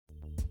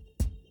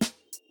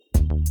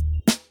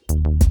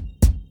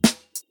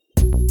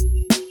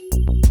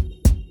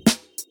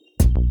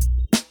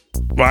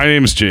My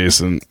name's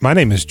Jason. My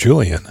name is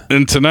Julian.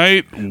 And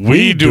tonight,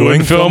 we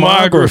doing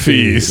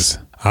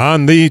filmographies.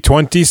 On the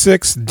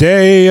 26th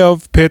day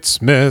of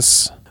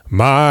Pittsmas,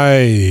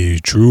 my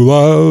true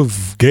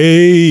love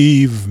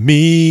gave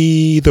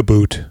me the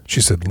boot.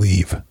 She said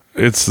leave.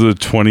 It's the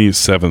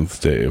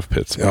 27th day of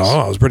Pittsmas.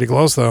 Oh, it was pretty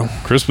close, though.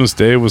 Christmas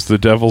Day was the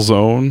Devil's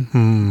Own.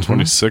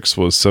 26th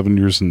was 7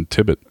 years in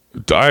Tibet.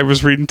 I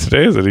was reading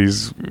today that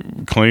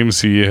he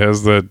claims he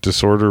has that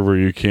disorder where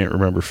you can't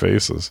remember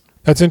faces.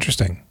 That's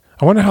interesting.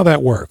 I wonder how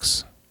that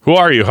works. Who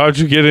are you? How'd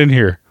you get in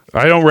here?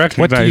 I don't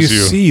recognize you. What do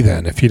you see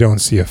then if you don't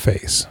see a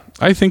face?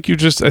 I think it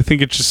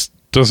just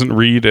doesn't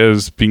read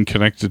as being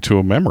connected to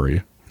a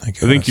memory. I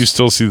think you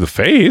still see the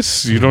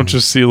face. You don't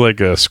just see like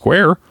a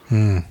square.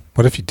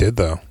 What if you did,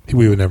 though?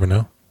 We would never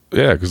know.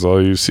 Yeah, because all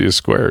you see is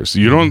squares.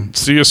 You don't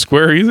see a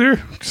square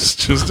either? It's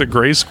just a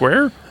gray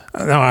square?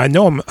 No, I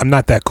know I'm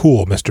not that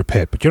cool, Mr.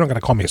 Pitt, but you're not going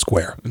to call me a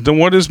square. Then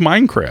what is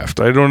Minecraft?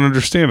 I don't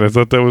understand. I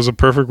thought that was a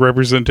perfect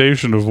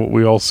representation of what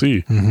we all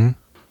see.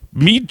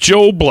 Meet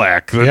Joe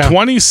Black, the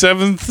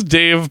 27th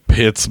day of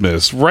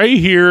Pittsmas, right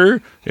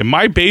here in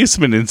my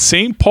basement in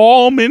St.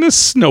 Paul,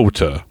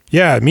 Minnesota.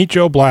 Yeah, Meet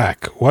Joe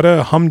Black. What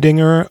a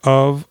humdinger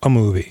of a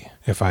movie,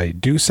 if I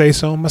do say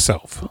so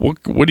myself.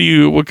 What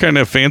kind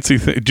of fancy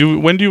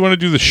thing? When do you want to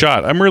do the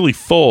shot? I'm really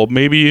full.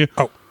 Maybe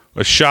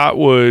a shot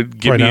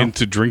would get me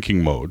into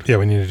drinking mode. Yeah,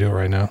 we need to do it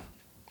right now.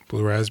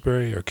 Blue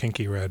raspberry or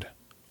kinky red?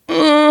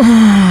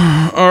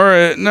 All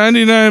right,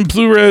 99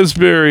 blue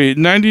raspberry,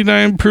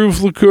 99 proof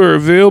liqueur,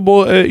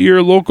 available at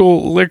your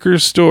local liquor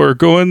store.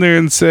 Go in there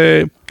and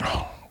say,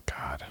 "Oh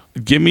God,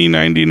 give me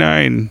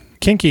 99."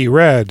 Kinky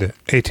red,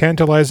 a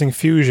tantalizing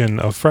fusion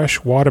of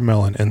fresh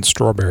watermelon and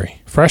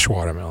strawberry. Fresh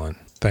watermelon,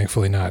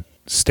 thankfully not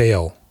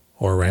stale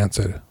or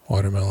rancid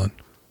watermelon.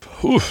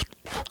 Oof.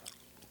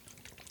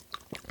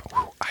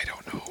 I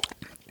don't know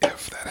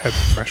if that had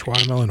fresh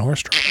watermelon or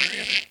strawberry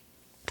in it.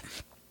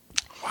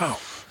 Wow.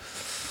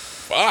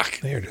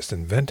 Fuck. They are just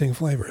inventing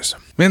flavors.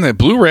 Man, that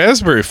blue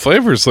raspberry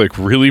flavor is like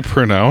really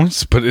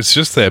pronounced, but it's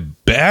just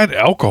that bad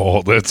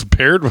alcohol that's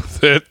paired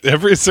with it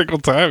every single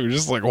time. You're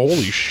just like,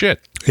 holy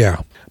shit.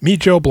 Yeah.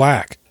 Meet Joe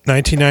Black,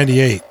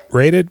 1998,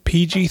 rated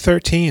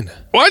PG-13.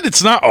 What?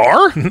 It's not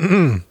R?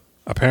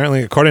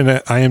 Apparently, according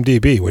to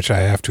IMDb, which I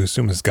have to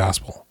assume is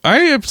gospel.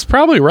 It's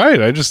probably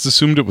right. I just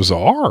assumed it was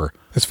R.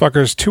 This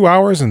fucker's 2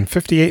 hours and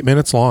 58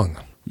 minutes long.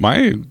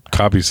 My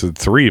copy said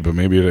 3, but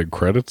maybe it had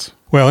credits.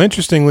 Well,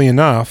 interestingly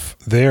enough,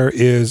 there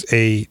is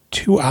a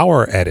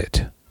 2-hour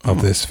edit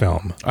of this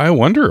film. I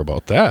wonder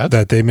about that.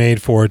 That they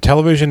made for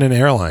television and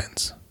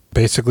airlines.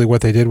 Basically,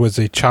 what they did was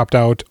they chopped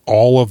out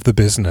all of the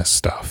business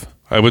stuff.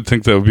 I would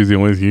think that would be the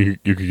only thing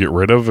you could get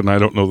rid of, and I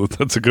don't know that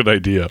that's a good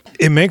idea.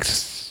 It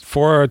makes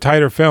for a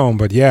tighter film,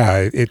 but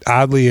yeah, it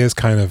oddly is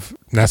kind of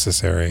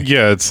necessary.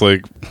 Yeah, it's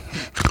like,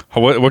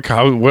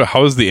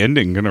 how is the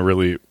ending going to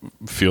really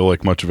feel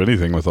like much of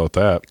anything without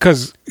that?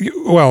 Because,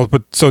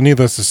 so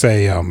needless to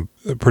say,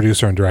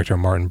 producer and director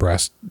Martin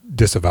Brest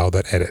disavowed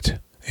that edit.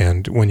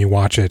 And when you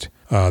watch it,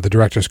 the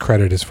director's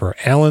credit is for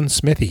Alan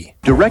Smithee.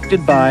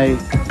 Directed by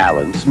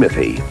Alan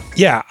Smithee.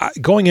 Yeah,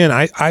 going in,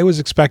 I was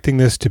expecting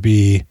this to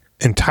be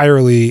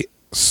entirely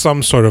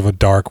some sort of a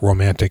dark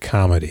romantic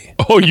comedy.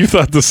 Oh, you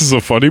thought this is a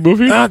funny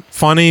movie? Not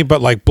funny,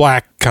 but like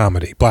black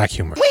comedy, black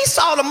humor. We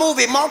saw the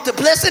movie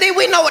Multiplicity.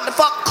 We know what the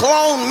fuck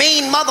clone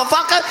mean,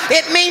 motherfucker.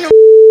 It mean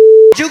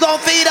you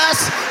gonna feed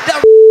us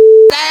the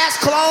ass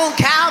clone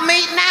cow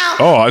meat now?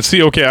 Oh, I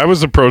see. Okay, I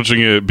was approaching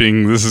it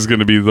being this is going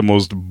to be the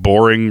most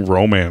boring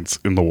romance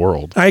in the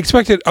world. I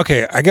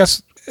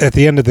guess at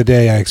the end of the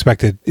day, I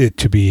expected it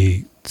to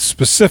be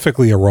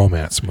specifically a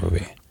romance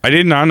movie. I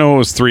did not know it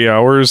was 3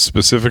 hours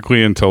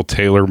specifically until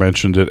Taylor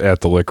mentioned it at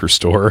the liquor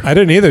store. I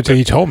didn't either till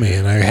you told me,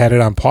 and I had it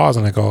on pause,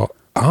 and I go,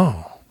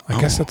 I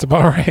guess that's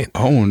about right.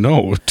 Oh,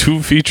 no.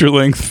 2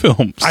 feature-length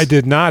films. I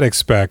did not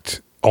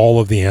expect all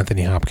of the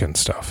Anthony Hopkins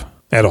stuff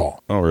at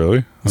all. Oh,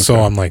 really? Okay. So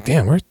I'm like,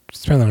 damn, we're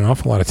spending an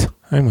awful lot of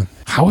time.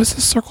 How is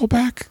this circle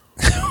back?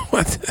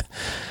 What?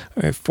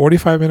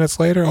 45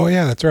 minutes later? Oh,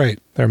 yeah, that's right.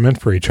 They're meant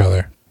for each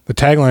other. The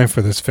tagline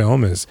for this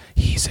film is,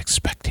 he's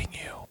expecting you.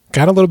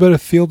 Got a little bit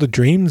of Field of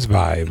Dreams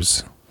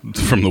vibes.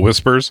 From the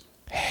Whispers?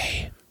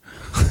 Hey.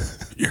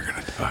 You're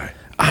going to die.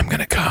 I'm going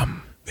to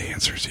come. The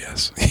answer is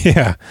yes.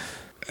 Yeah.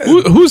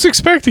 Who's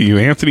expecting you?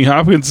 Anthony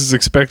Hopkins is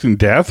expecting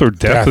death, or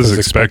death is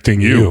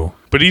expecting you?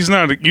 But he's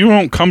not. You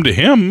don't come to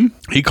him.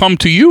 He come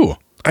to you.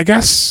 I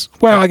guess.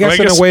 Well, I guess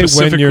in a way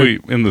when you're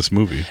in this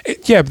movie.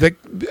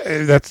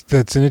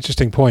 That's an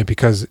interesting point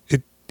because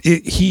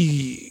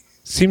he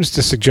seems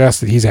to suggest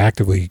that he's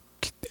actively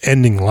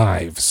ending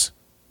lives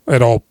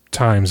at all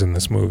times in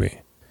this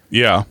movie.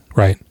 Yeah.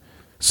 Right.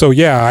 So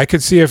yeah, I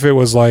could see if it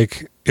was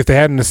like if they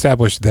hadn't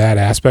established that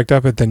aspect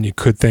of it, then you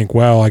could think,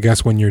 well, I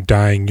guess when you're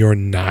dying, you're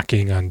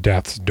knocking on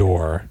death's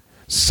door,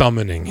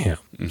 summoning him.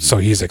 Mm-hmm. So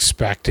he's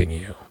expecting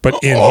you.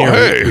 But in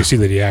here, we see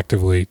that he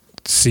actively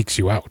seeks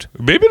you out.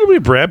 Maybe it'll be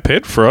Brad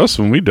Pitt for us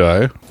when we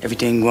die.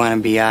 Everything gonna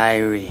be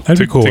irie.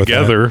 That'd be cool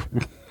together.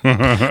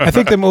 I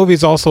think the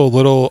movie's also a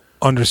little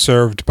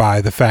underserved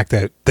by the fact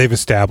that they've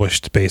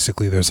established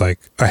basically there's like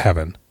a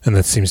heaven, and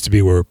that seems to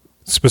be where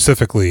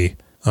specifically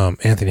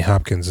Anthony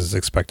Hopkins is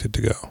expected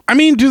to go. I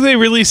mean, do they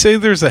really say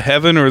there's a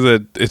heaven, or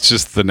that it's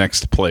just the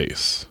next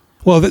place?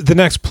 Well, the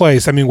next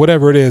place, I mean,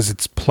 whatever it is,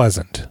 it's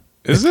pleasant.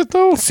 Is it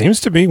though? It seems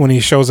to be. When he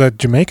shows that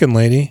Jamaican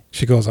lady,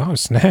 she goes, "Oh,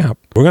 snap."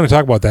 We're going to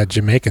talk about that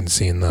Jamaican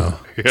scene, though.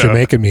 Yeah.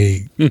 Jamaican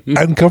me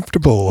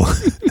uncomfortable.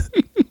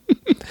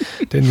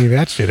 Didn't need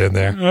that shit in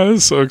there. I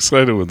was so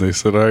excited when they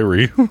said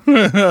Irie.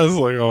 I was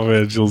like, oh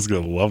man, Jill's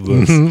going to love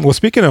this. Well,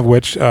 speaking of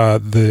which,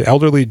 the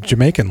elderly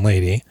Jamaican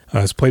lady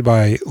is played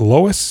by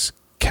Lois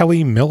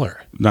Kelly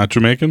Miller. Not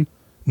Jamaican?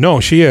 No,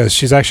 she is.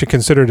 She's actually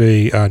considered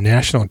a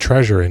national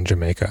treasure in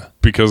Jamaica.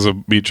 Because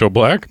of Meet Joe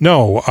Black?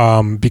 No,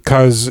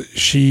 because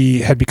she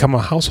had become a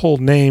household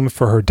name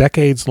for her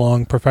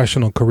decades-long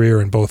professional career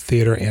in both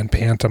theater and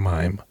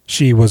pantomime.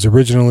 She was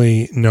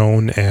originally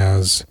known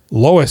as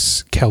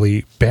Lois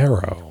Kelly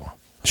Barrow.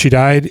 She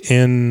died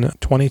in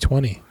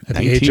 2020 at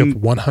the age of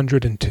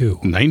 102.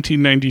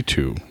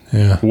 1992.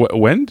 Yeah.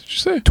 When did you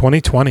say?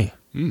 2020.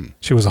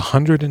 She was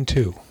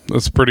 102.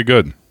 That's pretty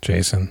good.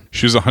 Jason.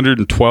 She was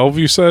 112,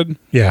 you said?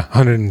 Yeah,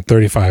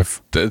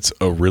 135. That's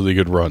a really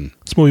good run.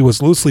 This movie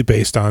was loosely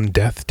based on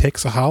Death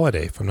Takes a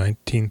Holiday from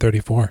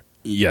 1934.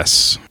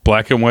 Yes.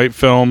 Black and white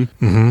film.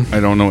 Mm-hmm. I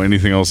don't know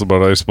anything else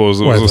about it. I suppose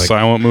it was a like,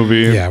 silent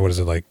movie. Yeah, what is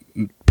it, like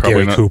Probably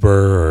Gary not. Cooper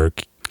or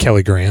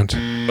Kelly Grant?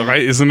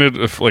 Right? Isn't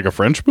it like a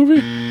French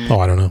movie? Oh,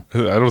 I don't know.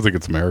 I don't think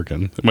it's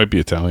American. It might be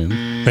Italian.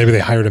 Maybe they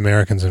hired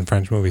Americans in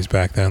French movies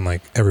back then.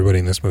 Like everybody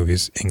in this movie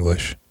is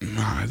English,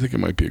 I think it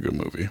might be a good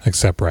movie.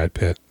 except Brad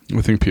Pitt.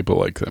 I think people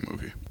like that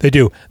movie. They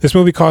do. This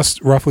movie cost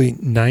roughly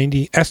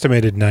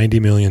estimated $90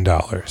 million.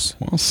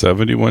 Well,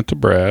 70 went to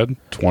Brad,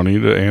 20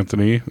 to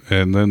Anthony,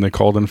 and then they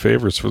called in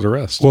favors for the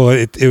rest. Well,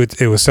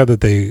 it was said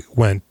that they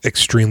went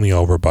extremely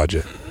over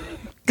budget,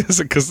 Because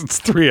it's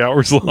 3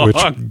 hours long.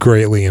 which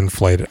greatly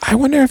inflated. I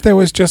wonder if there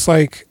was just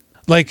like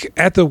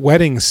at the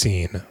wedding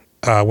scene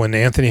when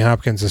Anthony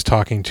Hopkins is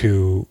talking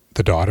to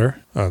the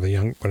daughter, the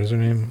young, what is her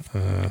name?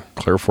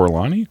 Claire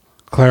Forlani?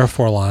 Claire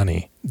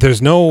Forlani.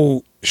 There's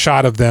no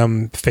shot of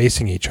them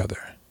facing each other.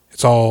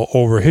 It's all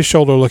over his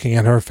shoulder looking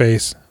at her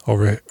face,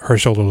 over her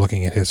shoulder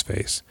looking at his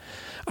face.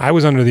 I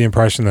was under the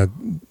impression that,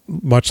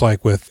 much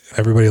like with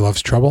Everybody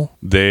Loves Trouble,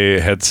 They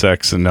had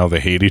sex and now they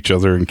hate each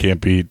other and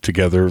can't be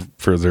together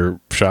for their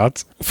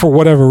shots. for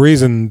whatever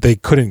reason, they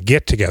couldn't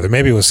get together.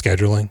 Maybe it was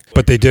scheduling,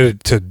 but they did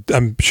it to,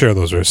 I'm sure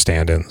those were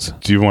stand-ins.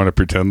 Do you want to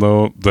pretend,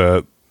 though,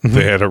 that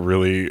they had a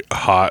really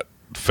hot,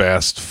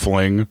 fast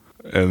fling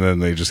and then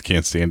they just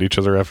can't stand each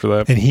other after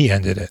that? And he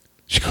ended it.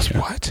 She goes,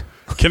 what?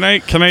 Can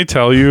I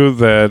tell you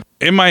that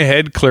in my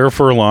head, Claire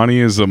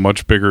Forlani is a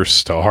much bigger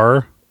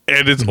star,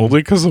 and it's only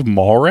because of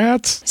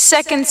Mallrats?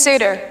 Second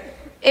suitor.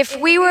 If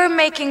we were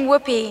making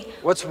whoopee,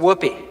 What's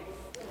whoopee?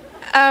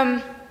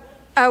 oh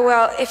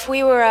well, if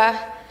we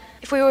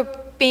were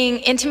being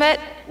intimate,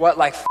 What,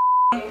 like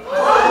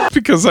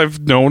Because I've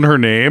known her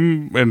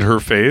name and her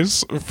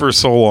face for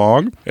so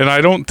long, and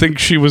I don't think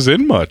she was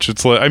in much.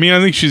 It's like, I mean, I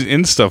think she's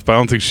in stuff, but I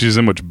don't think she's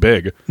in much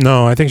big.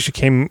 No, I think she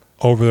came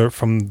over there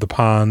from the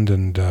pond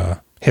and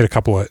hit a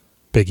couple of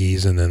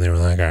biggies, and then they were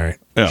like, all right,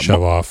 Yeah,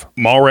 shove off.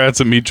 Mallrats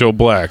and Meet Joe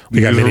Black.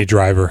 We got These Minnie are-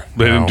 Driver.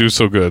 They now. didn't do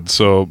so good,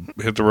 so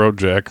hit the road,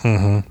 Jack.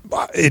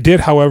 It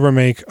did, however,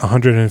 make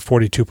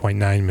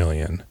 $142.9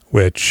 million,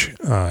 which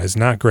is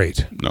not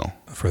great No.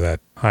 for that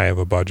high of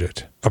a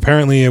budget.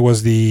 Apparently, it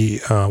was the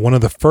one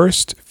of the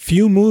first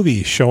few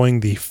movies showing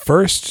the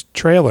first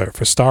trailer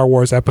for Star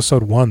Wars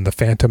Episode 1, The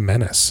Phantom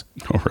Menace.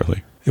 Oh,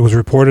 really? It was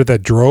reported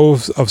that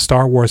droves of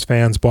Star Wars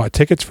fans bought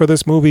tickets for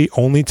this movie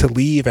only to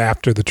leave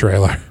after the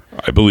trailer.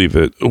 I believe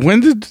it. When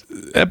did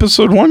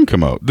Episode 1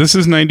 come out? This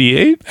is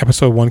 98?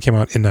 Episode 1 came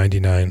out in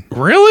 99.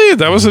 Really?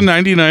 That was a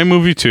 99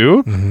 movie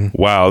too?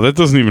 Wow, that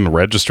doesn't even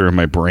register in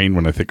my brain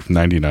when I think of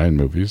 99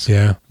 movies.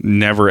 Yeah.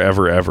 Never,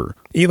 ever, ever.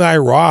 Eli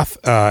Roth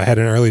had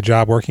an early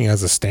job working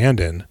as a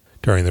stand-in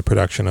during the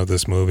production of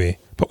this movie,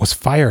 but was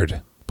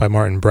fired by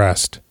Martin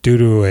Brest due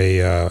to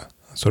a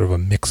sort of a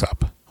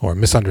mix-up or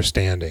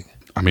misunderstanding.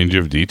 I mean, do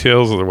you have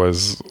details?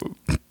 Otherwise,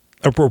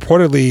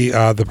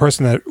 Reportedly, the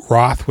person that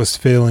Roth was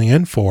filling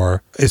in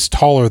for is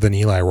taller than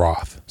Eli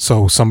Roth.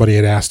 So somebody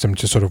had asked him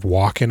to sort of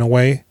walk in a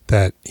way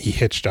that he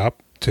hitched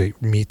up to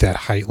meet that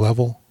height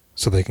level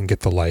so they can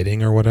get the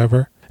lighting or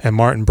whatever. And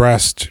Martin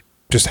Brest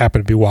just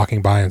happened to be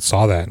walking by and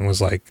saw that and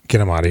was like, get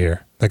him out of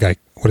here. That guy,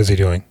 what is he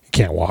doing? He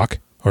can't walk.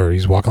 Or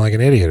he's walking like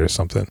an idiot or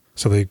something.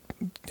 So they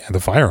had to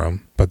fire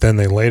him. But then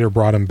they later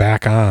brought him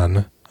back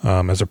on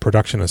as a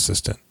production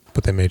assistant.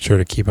 But they made sure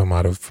to keep him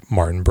out of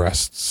Martin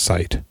Brest's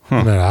sight.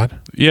 Isn't that odd?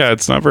 yeah,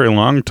 it's not very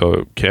long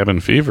till Cabin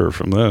Fever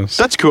from this.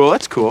 That's cool. I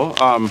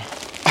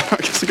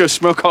guess I'll go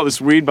smoke all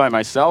this weed by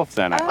myself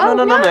then. No,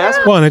 man.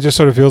 Well, and it just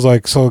sort of feels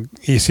like, so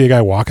you see a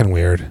guy walking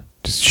weird,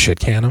 just shit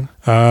can him.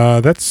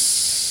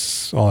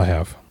 That's all I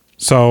have.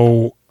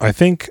 So I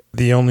think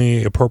the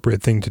only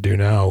appropriate thing to do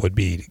now would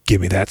be to give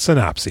me that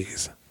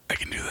synopsis. I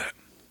can do that.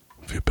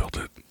 If you build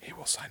it. He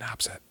will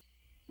synopsis it.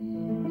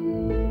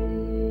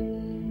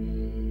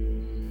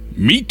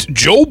 Meet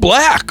Joe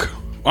Black.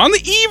 On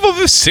the eve of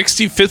his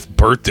 65th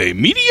birthday,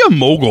 media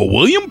mogul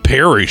William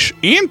Parrish,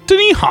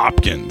 Anthony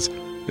Hopkins,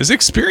 is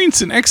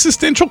experiencing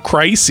existential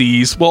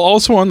crises while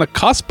also on the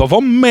cusp of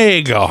a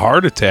mega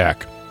heart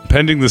attack,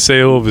 pending the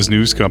sale of his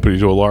news company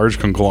to a large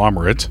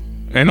conglomerate,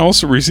 and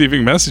also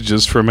receiving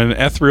messages from an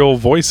ethereal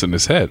voice in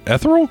his head.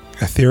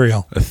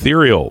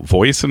 Ethereal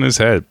voice in his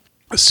head.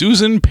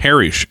 Susan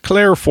Parrish,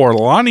 Claire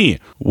Forlani,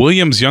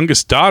 William's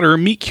youngest daughter,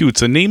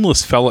 meet-cutes a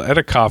nameless fella at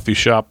a coffee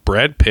shop,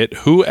 Brad Pitt,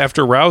 who,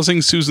 after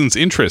rousing Susan's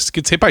interest,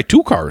 gets hit by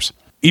 2 cars.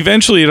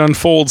 Eventually, it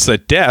unfolds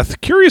that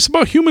death, curious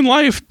about human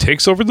life,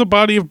 takes over the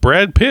body of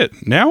Brad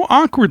Pitt, now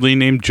awkwardly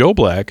named Joe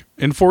Black,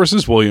 and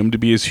forces William to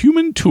be his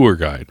human tour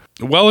guide,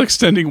 while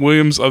extending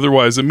William's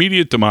otherwise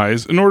immediate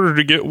demise in order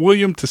to get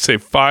William to say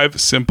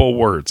 5 simple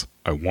words.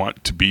 I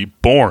want to be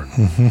born.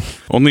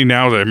 Only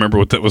now that I remember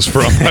what that was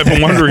from. I've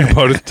been wondering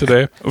about it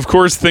today. Of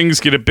course, things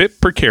get a bit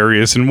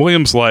precarious in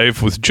William's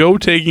life, with Joe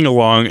tagging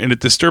along, and a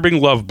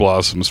disturbing love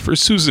blossoms for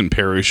Susan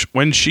Parrish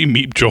when she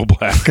meets Joe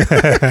Black.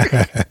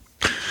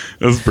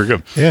 That's pretty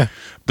good. Yeah.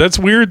 That's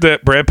weird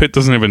that Brad Pitt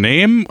doesn't have a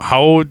name.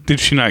 How did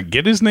she not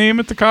get his name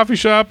at the coffee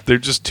shop? They're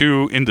just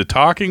too into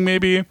talking,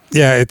 maybe?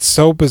 Yeah, it's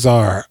so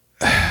bizarre.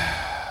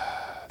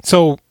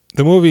 So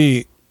the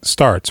movie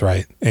starts,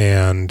 right?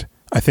 And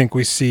I think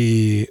we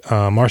see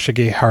Marcia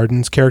Gay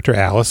Harden's character,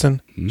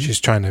 Allison. Mm-hmm. She's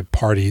trying to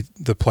party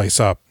the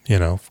place up,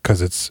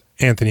 because it's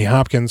Anthony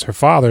Hopkins, her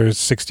father's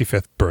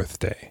 65th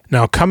birthday.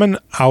 Now, coming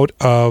out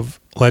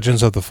of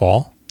Legends of the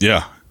Fall.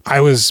 Yeah.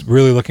 I was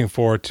really looking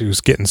forward to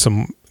getting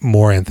some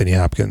more Anthony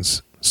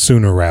Hopkins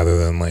sooner rather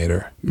than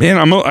later. Man,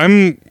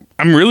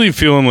 I'm really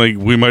feeling like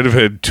we might have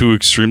had 2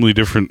 extremely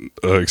different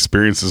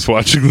experiences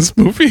watching this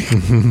movie.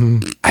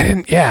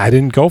 I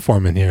didn't go for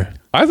him in here.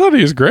 I thought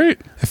he was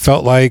great. It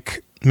felt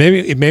like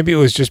maybe it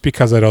was just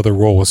because that other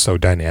role was so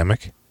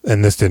dynamic,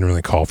 and this didn't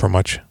really call for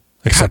much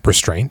except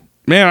restraint.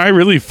 Man, I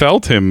really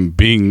felt him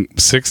being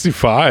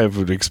 65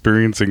 and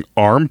experiencing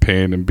arm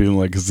pain and being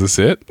like, is this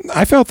it?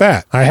 I felt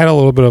that. I had a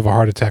little bit of a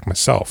heart attack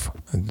myself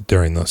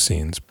during those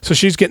scenes. So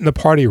she's getting the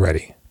party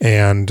ready.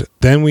 And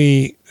then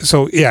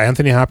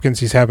Anthony Hopkins,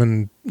 he's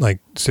having like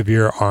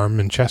severe arm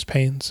and chest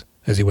pains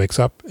as he wakes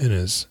up in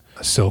his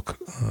silk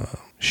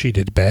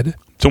sheeted bed.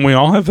 Don't we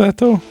all have that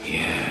though?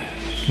 Yeah.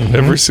 Mm-hmm.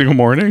 Every single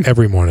morning?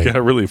 Every morning. You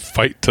gotta really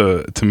fight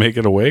to make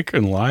it awake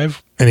and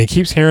live. And he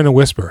keeps hearing a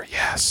whisper.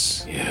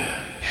 Yes.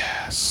 Yeah.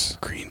 Yes.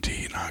 Green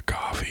tea, not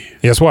coffee.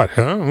 Guess what?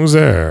 Huh? Who's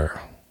there?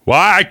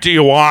 What do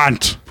you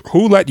want?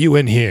 Who let you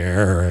in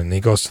here? And he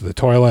goes to the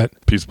toilet.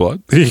 Piece of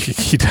blood?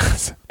 He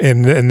does.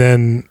 And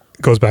then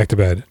goes back to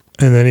bed.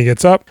 And then he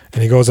gets up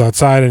and he goes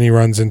outside and he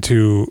runs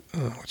into,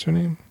 what's her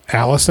name?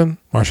 Allison,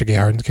 Marcia Gay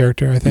Harden's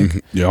character, I think.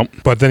 Mm-hmm. Yep.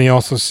 But then he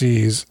also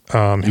sees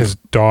his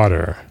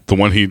daughter. The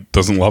one he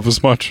doesn't love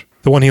as much?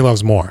 The one he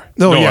loves more.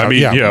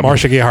 Yeah.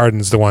 Marcia Gay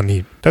Harden's the one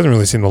he doesn't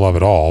really seem to love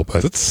at all.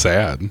 But that's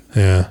sad.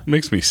 Yeah. It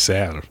makes me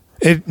sad.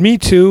 Me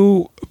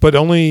too, but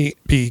only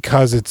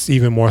because it's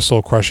even more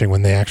soul crushing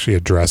when they actually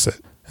address it.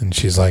 And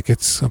she's like,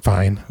 "It's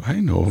fine.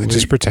 I know.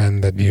 Just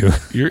pretend that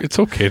It's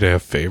okay to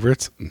have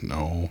favorites."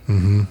 No,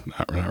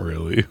 not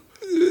really.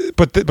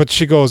 But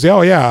she goes,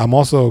 "Oh yeah, I'm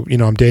also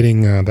I'm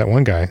dating that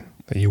one guy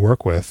that you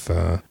work with."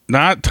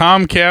 Not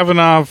Tom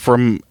Cavanaugh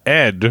from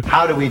Ed.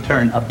 How do we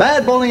turn a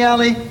bad bowling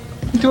alley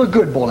into a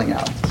good bowling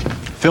alley?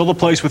 Fill the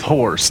place with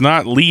whores. It's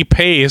not Lee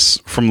Pace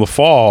from The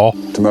Fall.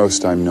 To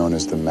most, I'm known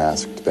as the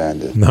Masked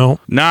Bandit. No.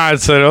 Nah,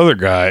 it's that other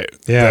guy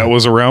that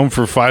was around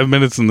for 5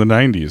 minutes in the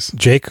 90s.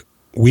 Jake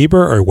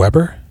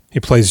Weber. He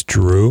plays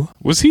Drew.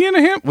 Was he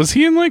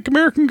in like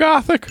American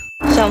Gothic?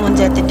 Someone's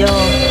at the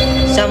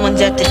door. Someone's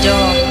at the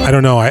door. I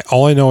don't know.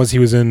 All I know is he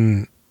was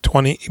in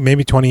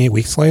 28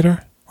 Weeks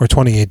Later or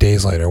 28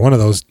 Days Later. One of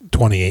those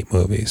 28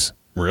 movies.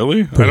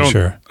 Really?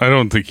 Sure. I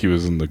don't think he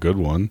was in the good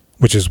one.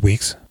 Which is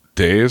Weeks?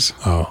 Days.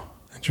 Oh,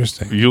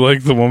 interesting. You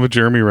like the one with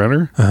Jeremy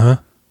Renner? Uh-huh.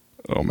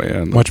 Oh,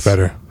 man. Much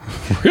better.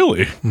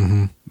 Really?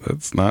 Mm-hmm.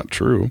 That's not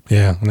true.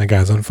 Yeah, and that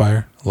guy's on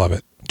fire. Love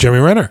it.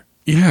 Jeremy Renner.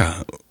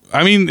 Yeah.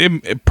 I mean,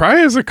 it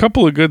probably has a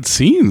couple of good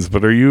scenes,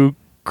 but are you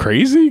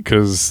crazy?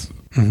 Because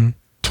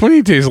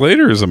 28 Days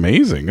Later is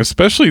amazing,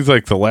 especially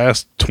like the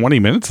last 20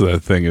 minutes of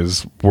that thing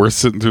is worth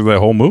sitting through that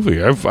whole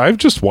movie. I've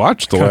just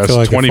watched the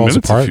last 20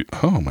 minutes.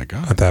 Oh my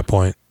God. At that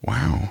point.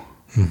 Wow.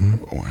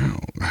 Mm-hmm. Wow.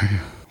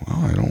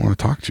 I don't want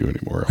to talk to you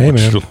anymore. I want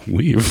you to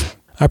leave.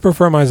 I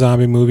prefer my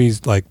zombie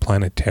movies like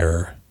Planet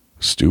Terror.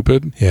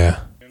 Stupid?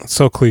 Yeah. It's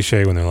so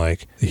cliche when they're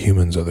like, the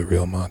humans are the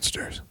real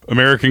monsters.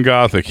 American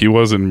Gothic. He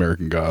was in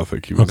American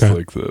Gothic. He was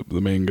like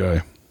the main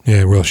guy.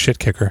 Yeah, real shit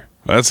kicker.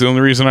 That's the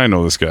only reason I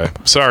know this guy.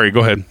 Sorry,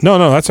 go ahead. No,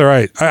 that's all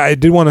right. I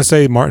did want to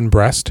say Martin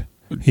Brest.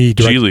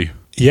 Geely.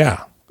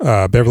 Yeah.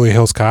 Beverly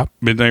Hills Cop.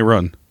 Midnight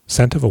Run.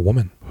 Scent of a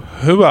Woman.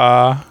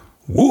 Hoo-ah.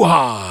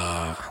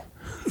 Woo-ha.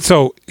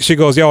 So she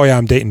goes, oh yeah,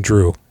 I'm dating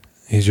Drew.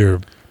 He's your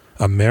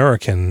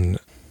American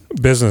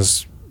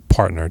business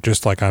partner,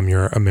 just like I'm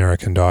your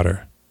American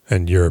daughter.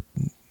 And you're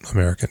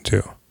American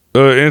too.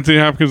 Anthony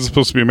Hopkins is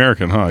supposed to be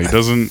American, huh? He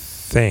doesn't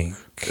think.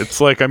 like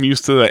it's like I'm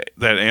used to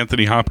that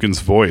Anthony Hopkins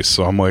voice,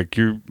 so I'm like,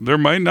 there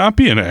might not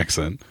be an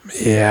accent.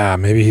 Yeah,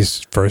 maybe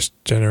he's first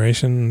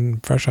generation,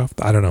 fresh off.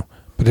 I don't know,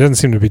 but he doesn't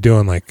seem to be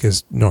doing like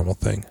his normal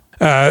thing.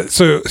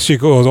 So she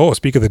goes, "Oh,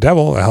 speak of the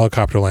devil!" A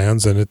helicopter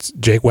lands, and it's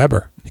Jake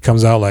Weber. He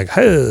comes out like,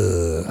 "Hey,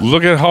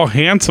 look at how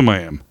handsome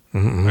I am."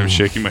 I'm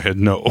shaking my head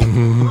no.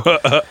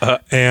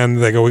 And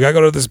they go, "We gotta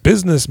go to this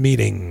business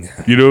meeting."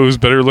 You know who's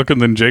better looking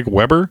than Jake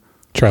Weber?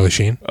 Charlie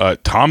Sheen.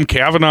 Tom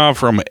Cavanaugh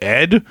from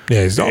Ed.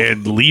 Yeah, he's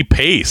and Lee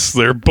Pace.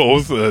 They're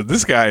both.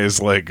 This guy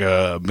is like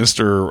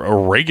Mr. a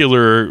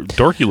regular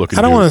dorky looking.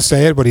 I don't dude. want to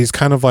say it, but he's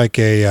kind of like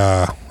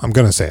a. I'm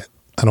gonna say it.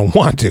 I don't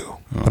want to,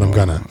 but I'm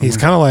gonna. He's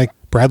kind of like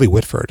Bradley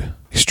Whitford.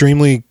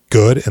 Extremely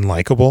good and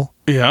likable.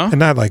 Yeah, and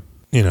not like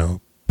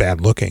bad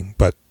looking,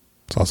 but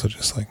it's also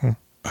just like.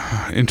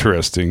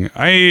 Interesting.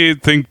 I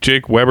think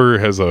Jake Weber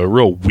has a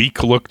real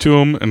weak look to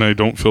him, and I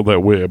don't feel that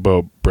way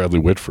about Bradley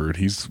Whitford.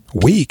 He's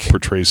weak.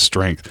 Portrays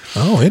strength.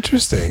 Oh,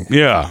 interesting.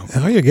 Yeah.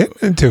 How you getting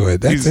into it?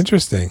 That's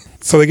interesting.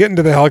 So they get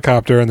into the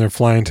helicopter and they're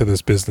flying to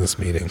this business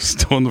meeting.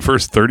 Still in the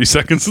first 30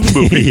 seconds of the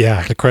movie.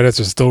 Yeah, the credits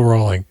are still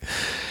rolling.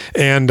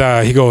 And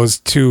he goes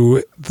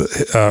to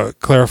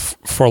Claire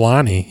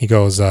Forlani. He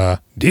goes,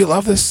 "Do you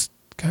love this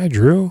guy,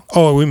 Drew?"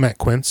 Oh, we met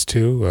Quince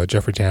too,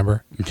 Jeffrey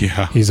Tambor.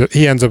 Yeah.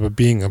 He ends up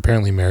being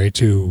apparently married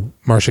to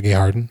Marcia Gay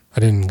Harden. I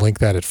didn't link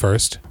that at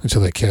first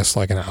until they kiss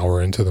like an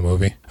hour into the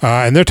movie.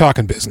 And they're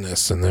talking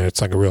business, and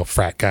it's like a real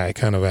frat guy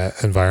kind of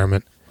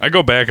environment. I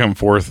go back and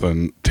forth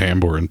on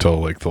Tambor until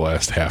like the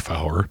last half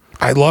hour.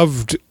 I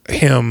loved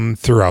him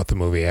throughout the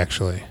movie,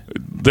 actually.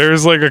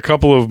 There's like a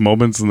couple of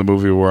moments in the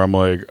movie where I'm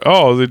like,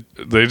 oh, did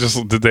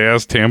they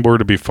ask Tambor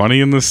to be funny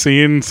in this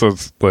scene? So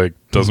it's like,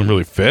 doesn't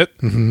really fit.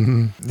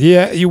 Mm-hmm.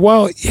 Yeah.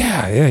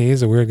 Yeah.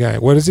 He's a weird guy.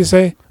 What does he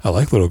say? "I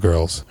like little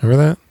girls."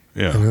 Remember that?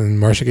 Yeah. And then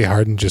Marcia Gay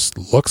Harden just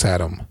looks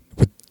at him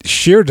with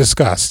sheer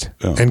disgust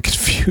and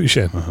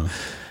confusion. Uh-huh.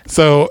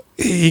 So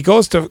he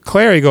goes to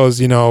Claire. He goes,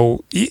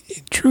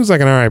 Drew's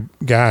like an all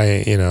right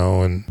guy,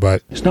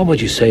 but it's not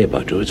what you say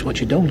about Drew; it's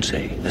what you don't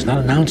say. There's not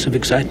an ounce of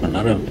excitement,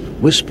 not a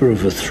whisper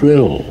of a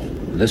thrill.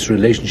 This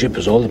relationship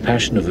is all the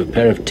passion of a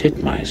pair of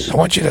titmice. I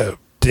want you to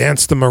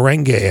dance the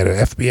merengue at an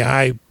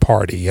FBI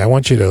party. I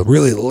want you to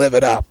really live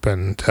it up,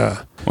 and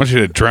I want you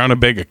to drown a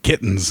bag of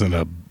kittens in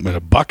a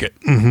bucket.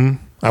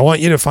 Mm-hmm. I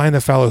want you to find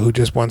a fellow who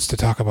just wants to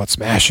talk about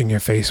smashing your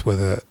face with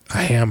a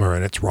hammer,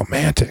 and it's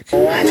romantic.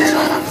 I just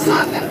want to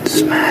fucking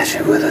smash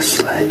it with a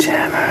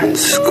sledgehammer and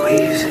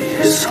squeeze it.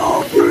 You're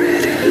so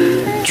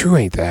pretty. Drew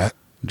ain't that.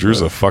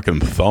 Drew's a fucking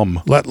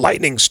thumb. Let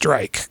lightning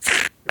strike.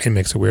 He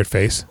makes a weird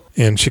face.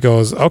 And she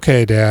goes,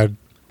 "Okay, Dad,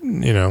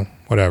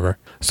 whatever."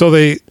 So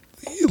they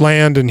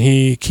land, and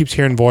he keeps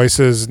hearing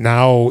voices.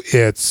 Now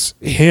it's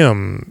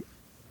him.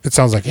 It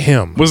sounds like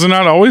him. Was it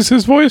not always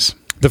his voice?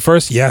 The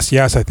first yes,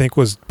 I think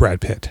was Brad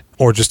Pitt,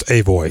 or just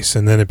a voice,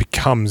 and then it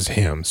becomes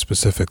him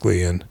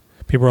specifically, and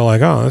people are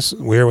like, "Oh, this is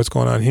weird, what's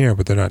going on here?"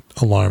 But they're not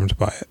alarmed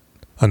by it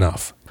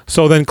enough.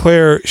 So then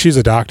Claire, she's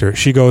a doctor.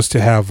 She goes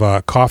to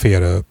have coffee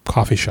at a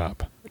coffee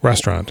shop,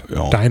 restaurant,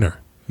 diner.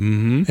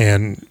 Mm-hmm.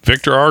 And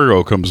Victor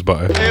Argo comes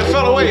by. "Hey,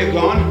 fella, where you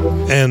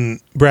going?"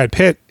 And Brad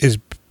Pitt is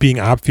being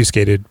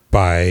obfuscated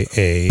by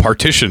a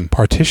partition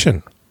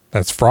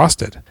that's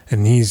frosted,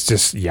 and he's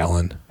just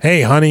yelling,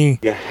 "Hey, honey,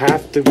 you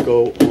have to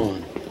go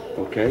on.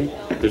 Okay?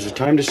 There's a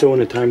time to sow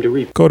and a time to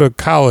reap. Go to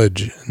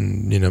college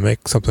and,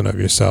 make something of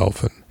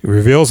yourself." And he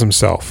reveals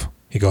himself.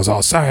 He goes, "Oh,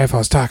 sorry if I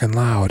was talking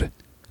loud."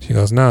 She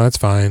goes, "No, that's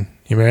fine.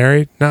 You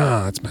married?"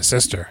 "No, it's my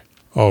sister."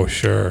 "Oh,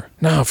 sure."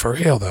 "No, for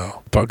real,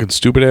 though." Fucking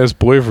stupid-ass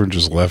boyfriend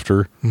just left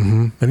her.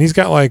 Mm-hmm. And he's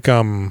got like,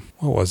 what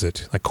was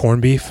it? Like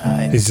corned beef?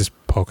 He's just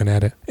poking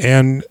at it.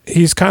 And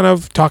he's kind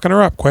of talking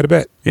her up quite a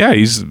bit. Yeah,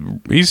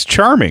 he's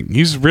charming.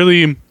 He's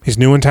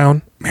new in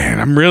town. Man,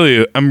 I'm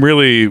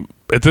really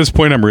at this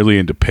point, I'm really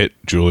into Pitt,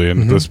 Julian,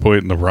 Mm-hmm. at this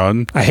point in the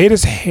run. I hate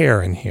his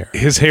hair in here.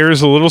 His hair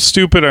is a little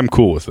stupid. I'm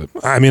cool with it.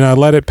 I mean, I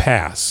let it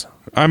pass.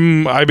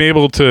 I'm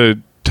able to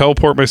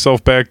teleport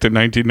myself back to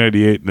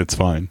 1998, and it's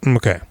fine.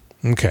 Okay.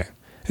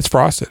 It's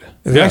frosted.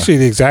 It's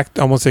actually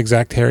almost the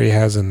exact hair he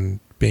has in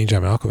Being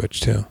John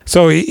Malkovich, too.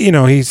 So,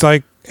 he's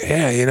like,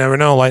 "Yeah, you never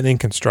know. Lightning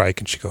can strike."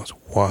 And she goes,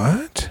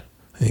 "What?"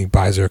 And he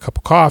buys her a cup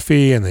of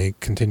coffee, and they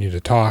continue to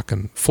talk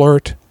and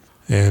flirt.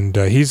 And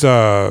he's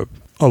a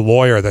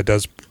lawyer that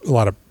does a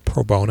lot of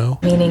pro bono.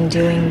 Meaning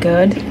doing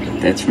good?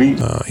 That's right.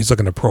 He's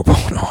looking to pro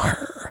bono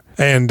her.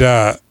 And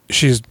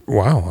she's,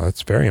 wow,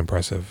 that's very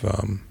impressive.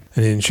 And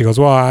then she goes,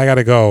 "Well, I got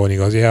to go." And he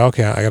goes, "Yeah,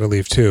 okay, I got to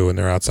leave too." And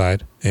they're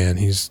outside. And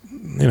he's,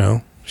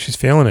 she's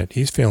feeling it.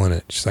 He's feeling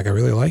it. She's like, "I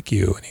really like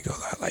you." And he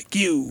goes, "I like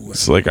you."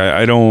 It's like,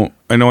 I know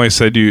I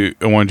said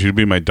I want you to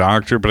be my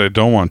doctor, but I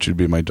don't want you to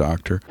be my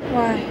doctor.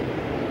 Why?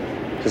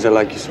 Because I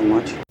like you so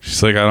much.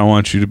 She's like, "I don't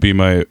want you to be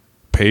my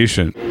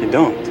patient." You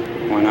don't.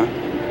 Why not?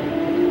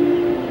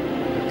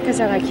 Because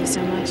I like you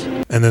so much.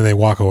 And then they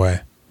walk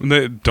away.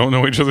 They don't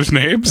know each other's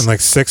names? And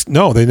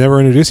they never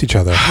introduce each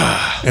other.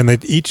 And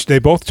they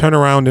both turn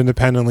around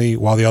independently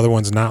while the other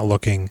one's not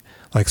looking,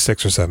 like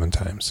 6 or 7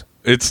 times.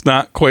 It's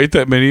not quite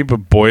that many,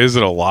 but boy, is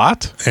it a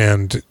lot.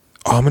 And,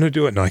 I'm going to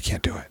do it. No, I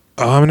can't do it.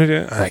 oh, I'm going to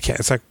do it. I can't.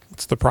 It's like,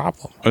 what's the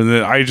problem? And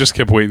then I just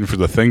kept waiting for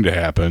the thing to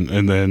happen.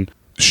 And then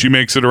she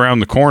makes it around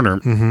the corner.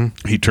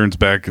 Mm-hmm. He turns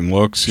back and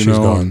looks, She's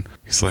gone.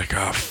 He's like,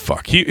 oh,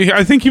 fuck.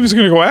 I think he was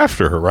going to go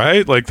after her,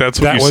 right? Like, that's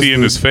what you see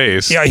in his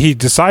face. Yeah, he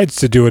decides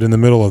to do it in the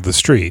middle of the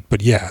street.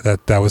 But yeah,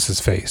 that was his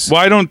face.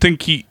 Well, I don't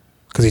think he...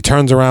 Because he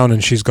turns around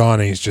and she's gone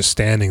and he's just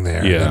standing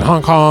there. Yeah. And then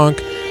honk, honk.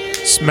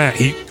 Smack.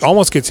 He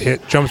almost gets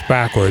hit, jumps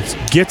backwards,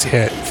 gets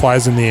hit,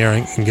 flies in the air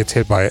and gets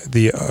hit by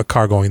the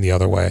car going the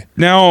other way.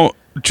 Now,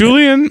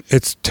 Julian...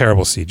 It's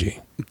terrible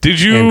CG. Did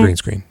you... And green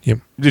screen. Yep.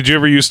 Did you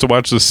ever used to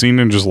watch the scene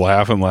and just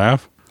laugh and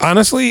laugh?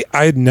 Honestly,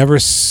 I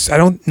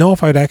don't know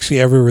if I'd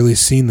actually ever really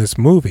seen this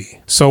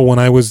movie. So when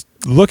I was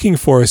looking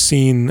for a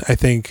scene, I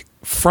think,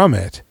 from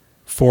it,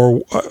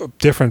 for a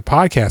different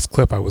podcast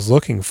clip I was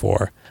looking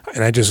for,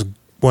 and I just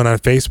went on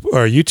Facebook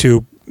or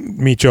YouTube,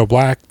 Meet Joe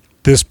Black,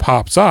 this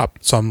pops up.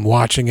 So I'm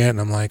watching it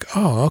and I'm like,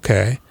 oh,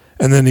 okay.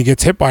 And then he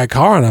gets hit by a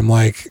car and I'm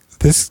like,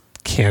 this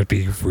can't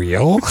be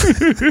real.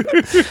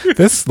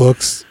 This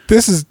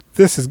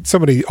is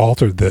somebody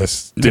altered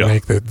this to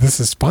make this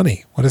is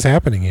funny. What is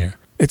happening here?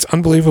 It's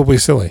unbelievably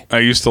silly. I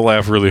used to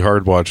laugh really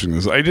hard watching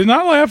this. I did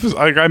not laugh.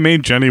 I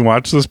made Jenny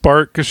watch this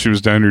part because she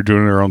was down here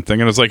doing her own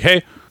thing. And I was like,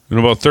 hey, in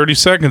about 30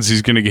 seconds,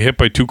 he's going to get hit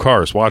by 2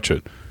 cars. Watch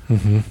it.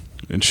 Mm-hmm.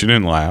 And she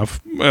didn't laugh.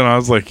 And I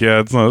was like,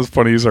 yeah, it's not as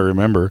funny as I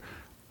remember.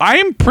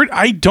 I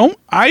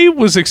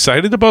was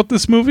excited about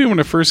this movie when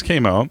it first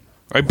came out.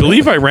 I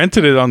believe I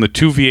rented it on the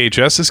 2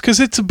 VHSs because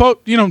it's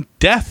about,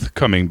 death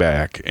coming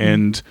back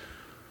and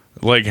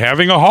like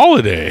having a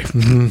holiday.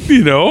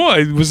 Mm-hmm.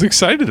 I was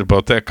excited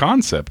about that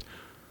concept.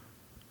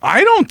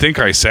 I don't think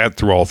I sat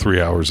through all 3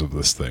 hours of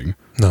this thing.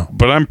 No.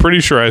 But I'm pretty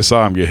sure I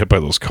saw him get hit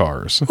by those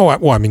cars. Oh,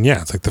 well, I mean,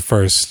 yeah, it's like the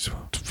first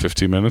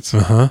 15 minutes.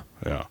 Uh-huh.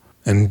 Yeah.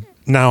 And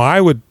now I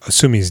would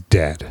assume he's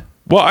dead.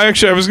 Well, I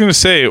was going to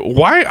say,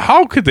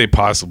 how could they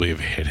possibly have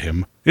hit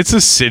him? It's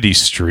a city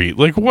street.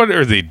 Like, what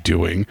are they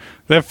doing?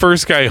 That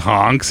first guy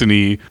honks and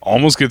he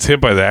almost gets hit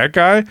by that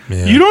guy.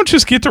 Yeah. You don't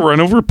just get to run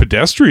over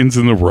pedestrians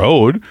in the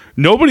road.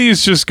 Nobody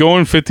is just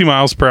going 50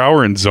 miles per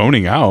hour and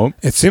zoning out.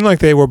 It seemed like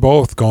they were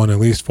both going at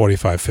least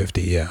 45,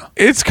 50, yeah.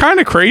 It's kind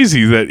of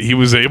crazy that he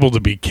was able to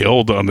be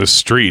killed on this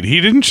street.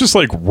 He didn't just,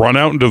 like, run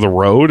out into the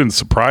road and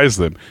surprise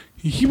them.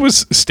 He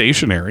was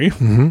stationary.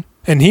 Mm-hmm.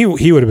 And he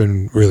would have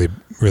been really,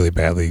 really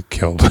badly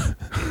killed.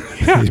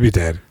 Yeah. He'd be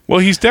dead. Well,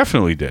 he's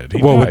definitely dead.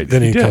 He died.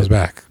 Then he comes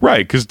back.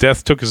 Right, because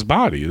death took his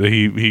body.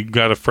 He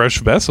got a fresh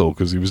vessel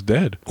because he was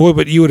dead. Well,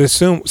 but you would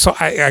assume... So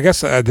I guess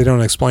they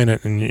don't explain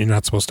it, and you're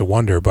not supposed to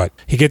wonder, but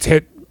he gets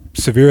hit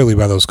severely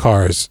by those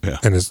cars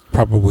and is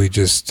probably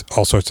just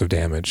all sorts of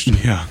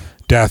damaged. Yeah.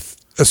 Death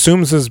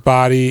assumes his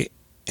body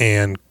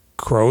and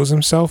crows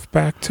himself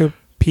back to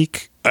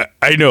peak.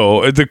 I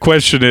know. The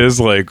question is,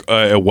 like,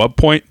 at what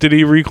point did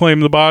he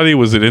reclaim the body?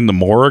 Was it in the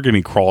morgue and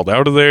he crawled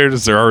out of there?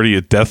 Is there already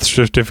a death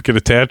certificate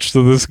attached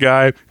to this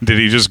guy? Did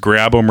he just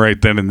grab him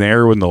right then and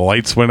there when the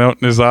lights went out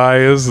in his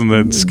eyes and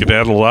then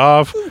skedaddle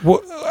off?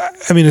 Well,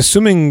 I mean,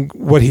 assuming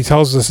what he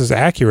tells us is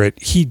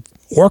accurate, he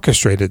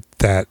orchestrated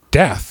that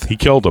death. He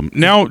killed him.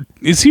 Now,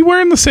 is he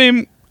wearing the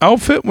same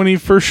outfit when he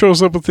first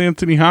shows up with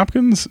Anthony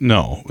Hopkins?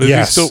 No.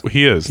 Yes.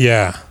 He is.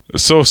 Yeah.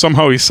 So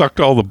somehow he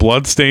sucked all the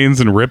blood stains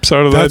and rips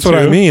out of That's that.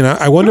 That's what I mean.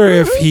 I wonder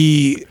if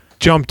he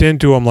jumped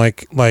into him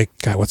like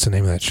God, what's the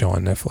name of that show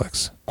on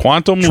Netflix?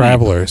 Quantum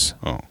Travelers.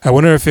 Oh. I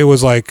wonder if it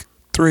was like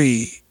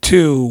 3,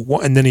 2,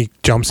 1, and then he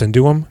jumps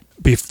into him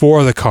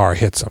before the car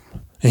hits him,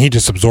 and he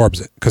just absorbs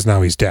it because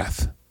now he's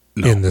death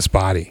in this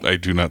body. I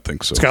do not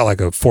think so. It's got like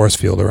a force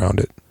field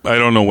around it. I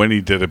don't know when he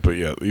did it, but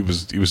yeah, he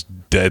was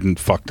dead and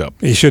fucked up.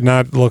 He should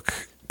not look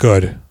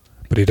good,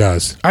 but he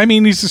does. I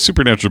mean, he's a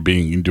supernatural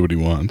being. He can do what he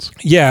wants.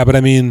 Yeah, but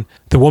I mean,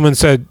 the woman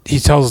said, he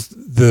tells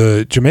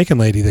the Jamaican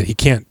lady that he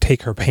can't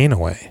take her pain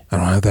away. I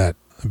don't have that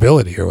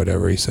ability or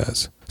whatever he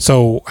says.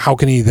 So how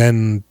can he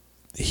then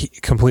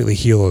completely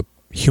heal a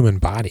human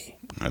body?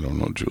 I don't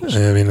know, Jules.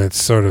 I mean, it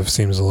sort of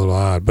seems a little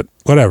odd, but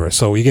whatever.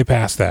 So we get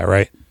past that,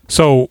 right?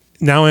 So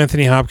now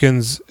Anthony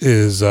Hopkins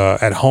is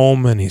at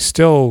home and he's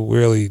still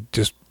really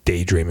just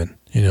daydreaming.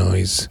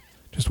 He's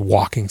just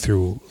walking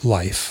through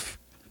life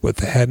with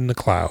the head in the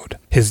cloud.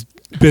 His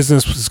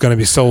business was going to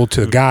be sold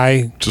to a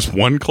guy. Just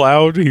one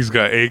cloud? He's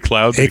got a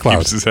cloud that he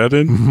keeps his head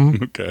in?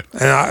 Mm-hmm. Okay.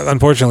 And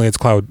unfortunately, it's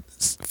cloud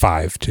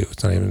 5, too.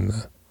 It's not even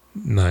a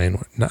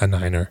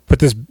 9er. But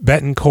this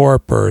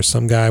Betancourt or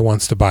some guy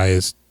wants to buy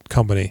his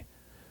company.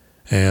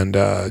 And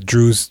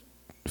Drew's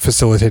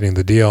facilitating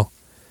the deal.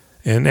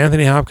 And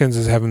Anthony Hopkins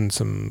is having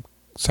some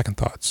second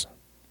thoughts.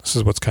 This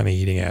is what's kind of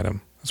eating at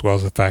him, as well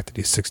as the fact that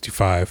he's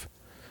 65,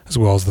 as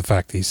well as the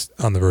fact that he's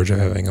on the verge of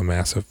having a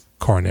massive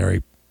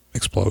coronary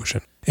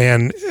explosion.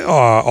 And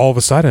all of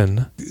a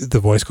sudden, the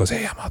voice goes,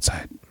 "Hey, I'm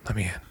outside. Let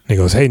me in." And he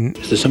goes, "Hey."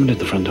 Is there someone at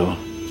the front door?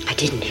 I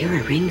didn't hear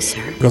a ring,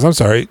 sir. He goes, "I'm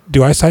sorry.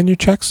 Do I sign your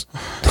checks?"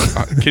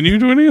 Can you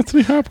do any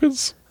Anthony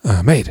Hopkins?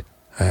 Maid,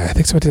 I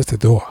think somebody's at the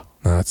door.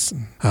 No, that's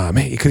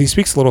maid, because he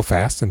speaks a little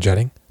fast and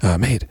jetting.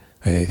 Maid,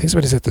 Hey, I think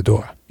somebody's at the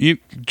door.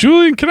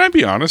 Julian, can I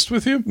be honest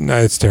with you? No,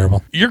 it's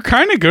terrible. You're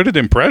kind of good at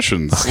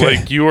impressions. Okay.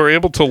 Like, you are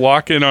able to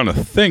lock in on a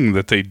thing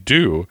that they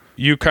do.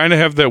 You kind of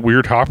have that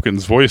weird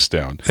Hopkins voice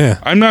down. Yeah.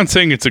 I'm not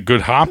saying it's a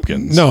good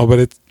Hopkins. No,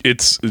 but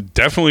it's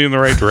definitely in the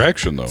right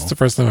direction, though. it's the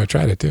first time I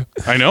tried it, too.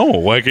 I know.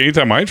 Like,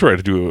 anytime I try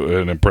to do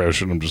an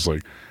impression, I'm just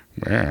like,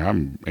 man,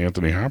 I'm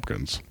Anthony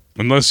Hopkins.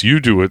 Unless you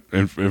do it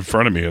in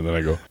front of me, and then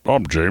I go, oh,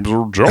 I'm James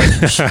Earl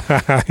Jones.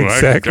 Exactly.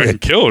 I can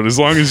kill it as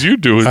long as you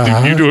do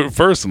it. You do it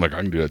first. I'm like,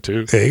 I can do that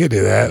too. Yeah, you can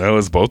do that. Yeah,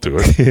 let's both do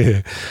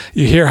it.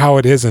 You hear how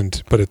it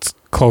isn't, but it's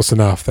close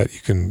enough that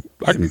you can.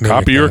 I can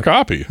copy your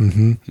copy.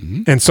 Mm-hmm.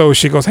 Mm-hmm. And so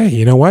she goes, hey,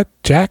 you know what,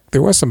 Jack?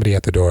 There was somebody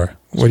at the door.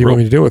 What do you want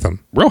me to do with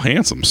him? Real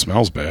handsome.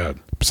 Smells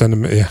bad. Send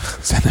him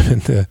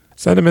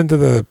into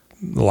the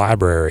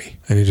library.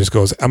 And he just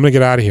goes, I'm going to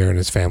get out of here. And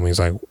his family's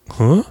like,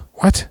 huh?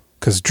 What?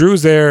 Because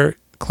Drew's there.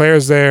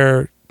 Claire's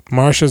there,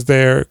 Marsha's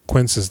there,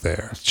 Quince is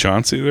there. Is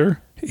Chauncey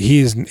there?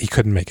 He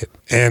couldn't make it,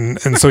 and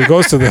so he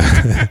goes to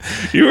the.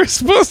 You were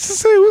supposed to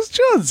say it was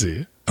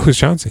Chauncey. Who's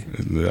Chauncey?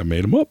 I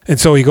made him up. And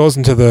so he goes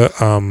into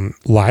the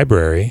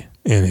library,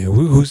 and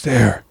who's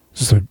there? Is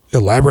this an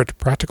elaborate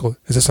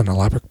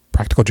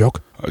practical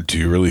joke? Do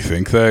you really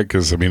think that?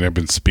 Because I mean, I've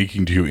been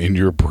speaking to you in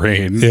your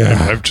brain,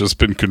 and I've just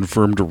been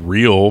confirmed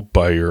real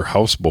by your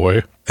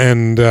houseboy.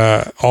 And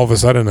all of a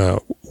sudden,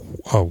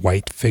 a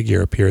white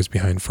figure appears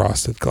behind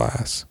frosted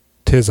glass.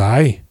 'Tis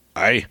I.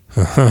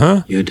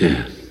 Uh-huh. Your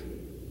dad.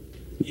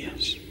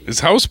 Yes.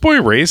 Is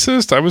houseboy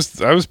racist? I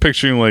was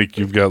picturing like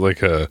you've got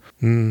like a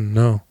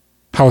no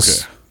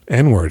house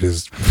N-word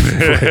is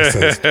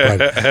racist,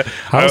 but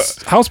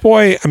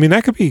houseboy. I mean,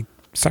 that could be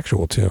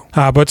sexual too.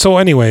 But so,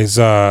 anyways,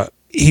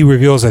 he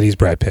reveals that he's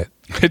Brad Pitt.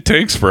 It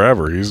takes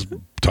forever. He's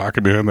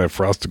talking behind that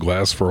frosted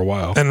glass for a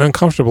while. An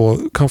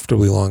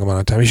comfortably long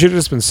amount of time. He should have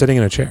just been sitting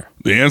in a chair.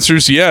 The answer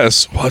is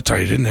yes. What? I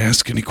didn't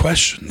ask any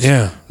questions.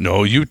 Yeah.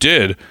 No, you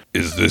did.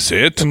 Is this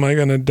it? Am I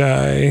going to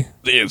die?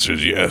 The answer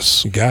is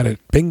yes. You got it.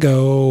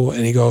 Bingo.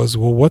 And he goes,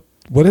 well,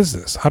 what is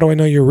this? How do I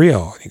know you're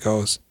real? And he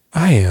goes,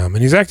 I am.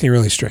 And he's acting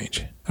really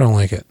strange. I don't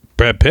like it.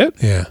 Brad Pitt?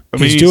 Yeah. I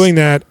mean, he's doing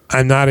that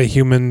I'm not a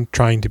human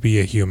trying to be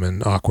a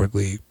human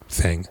awkwardly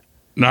thing.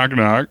 Knock,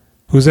 knock.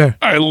 Who's there?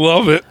 I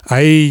love it.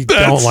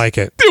 Don't like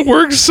it. It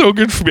works so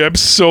good for me. I'm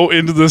so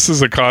into this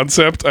as a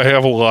concept. I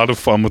have a lot of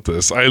fun with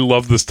this. I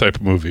love this type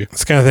of movie. It's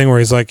the kind of thing where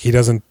he's like, he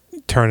doesn't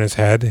turn his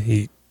head.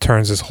 He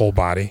turns his whole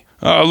body.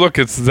 Oh, look,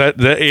 it's that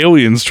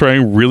alien's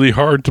trying really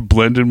hard to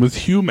blend in with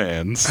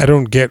humans. I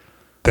don't get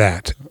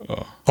that.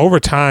 Over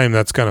time,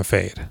 that's going to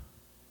fade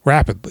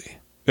rapidly.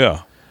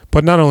 Yeah.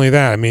 But not only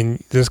that, I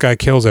mean, this guy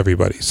kills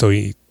everybody. So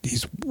he's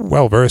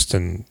well versed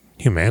in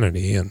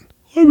humanity and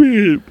I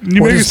mean,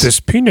 what is this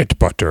peanut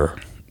butter?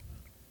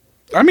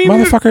 I mean,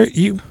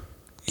 motherfucker,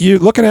 you're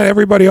looking at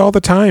everybody all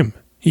the time.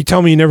 You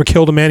tell me you never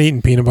killed a man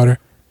eating peanut butter?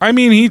 I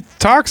mean, he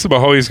talks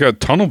about how he's got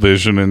tunnel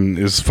vision and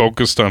is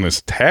focused on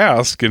his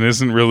task and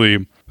isn't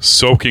really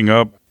soaking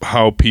up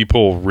how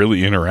people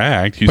really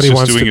interact. He's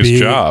just doing his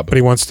job. But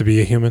he wants to be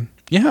a human.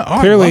 Yeah. Oh,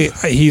 clearly,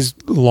 he's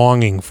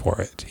longing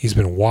for it. He's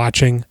been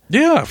watching.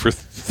 Yeah, for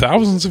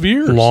thousands of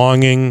years.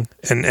 Longing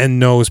and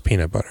knows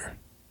peanut butter.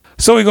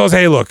 So he goes,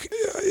 hey, look,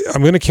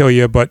 I'm going to kill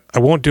you, but I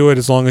won't do it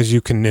as long as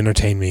you can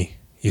entertain me.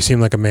 You seem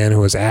like a man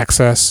who has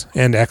access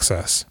and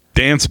excess.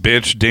 Dance,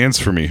 bitch. Dance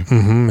for me.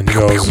 Mm-hmm. And he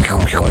goes,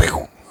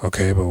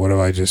 okay, but what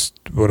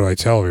do I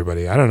tell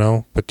everybody? I don't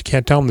know, but you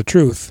can't tell them the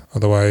truth.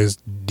 Otherwise,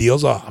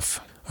 deal's off.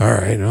 All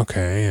right,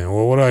 okay.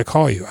 Well, what do I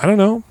call you? I don't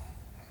know.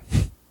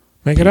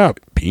 Make it up.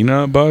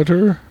 Peanut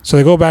butter? So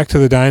they go back to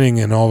the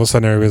dining, and all of a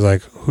sudden everybody's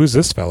like, who's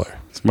this feller?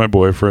 It's my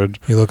boyfriend.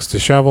 He looks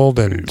disheveled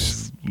and...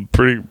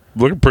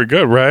 looking pretty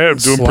good, right? I'm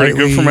doing pretty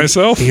good for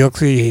myself. He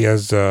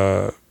has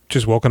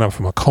just woken up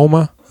from a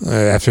coma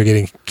after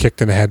getting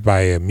kicked in the head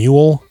by a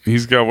mule.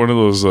 He's got one of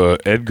those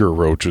Edgar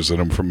roaches in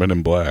him from Men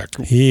in Black.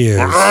 He is.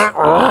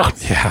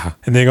 Yeah.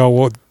 And they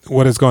go,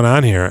 what is going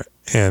on here?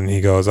 And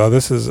he goes, oh,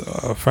 this is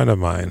a friend of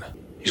mine.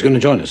 He's going to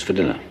join us for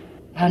dinner.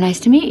 How nice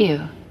to meet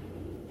you.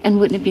 And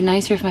wouldn't it be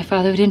nicer if my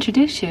father would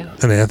introduce you?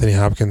 And Anthony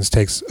Hopkins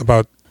takes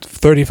about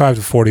 35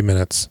 to 40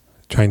 minutes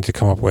trying to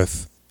come up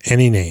with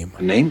any name.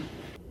 A name?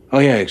 Oh,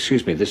 yeah,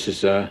 excuse me. This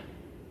is,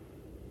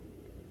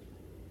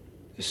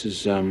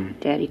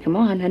 Daddy, come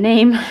on, a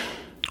name.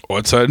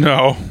 What's that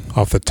now?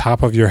 Off the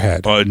top of your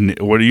head.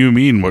 What do you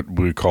mean, what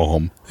we call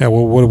him? Yeah,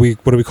 well, what do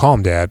we call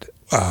him, Dad?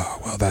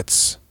 Well,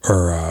 that's,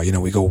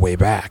 we go way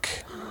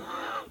back.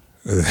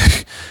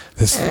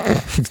 This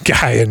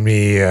guy and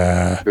me,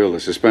 Bill, the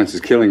suspense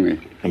is killing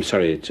me. I'm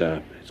sorry, it's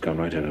gone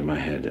right out of my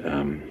head.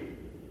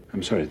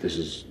 I'm sorry, this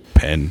is...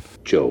 Penn.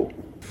 Joe.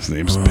 His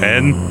name's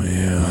Penn? Oh,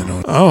 yeah, I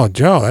don't... Oh,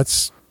 Joe,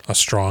 that's a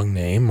strong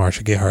name,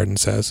 Marcia Gay Harden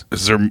says.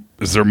 Is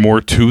there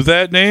more to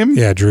that name?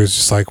 Yeah, Drew's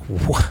just like,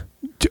 what?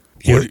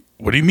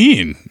 What do you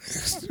mean?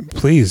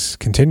 Please,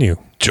 continue.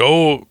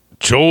 Joe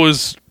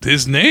is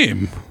his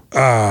name. He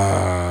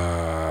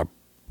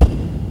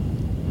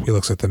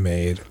looks at the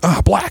maid.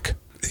 Black.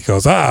 He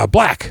goes,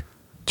 Black.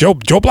 Joe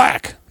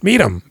Black.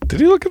 Meet him. Did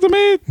he look at the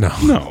maid? No.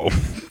 No.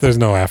 There's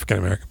no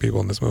African-American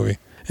people in this movie.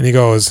 And he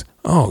goes,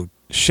 oh,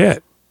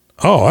 shit.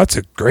 Oh, that's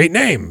a great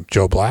name,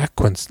 Joe Black.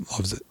 Quince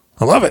loves it.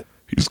 I love it.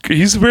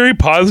 He's a very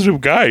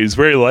positive guy. He's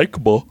very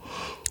likable.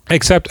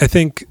 Except I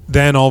think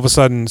then all of a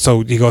sudden,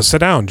 so he goes, sit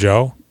down,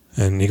 Joe.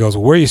 And he goes,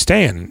 well, where are you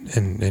staying?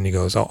 And he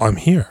goes, oh, I'm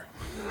here.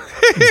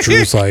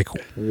 Drew's like,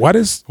 what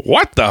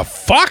the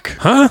fuck?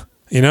 Huh?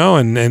 You know,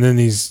 and then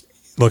he's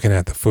looking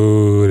at the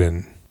food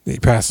and he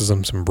passes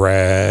him some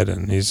bread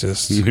and he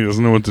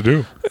doesn't know what to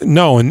do.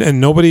 No, and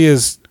nobody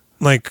is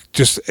like,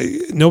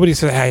 nobody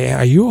said, hey,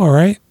 are you all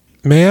right,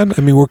 man?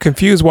 I mean, we're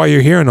confused why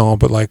you're here and all,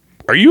 but like,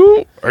 Are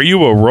you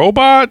a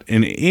robot,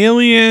 an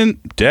alien,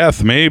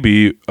 death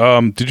maybe?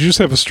 Did you just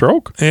have a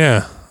stroke?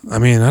 Yeah. I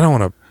mean, I don't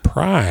want to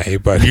pry,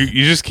 but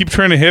you just keep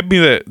trying to hit me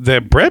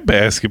that bread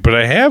basket, but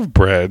I have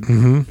bread.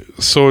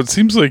 Mm-hmm. So it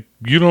seems like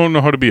you don't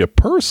know how to be a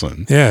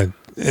person. Yeah.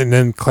 And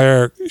then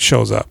Claire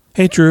shows up.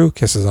 Hey, Drew,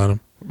 kisses on him.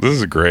 This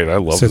is great. I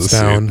love Sits this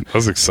down. scene. I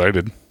was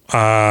excited.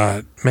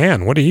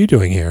 Man, what are you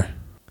doing here?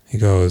 He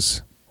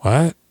goes,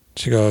 what?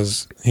 He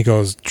goes,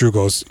 Drew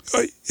goes,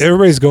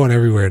 everybody's going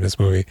everywhere in this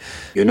movie.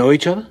 You know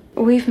each other?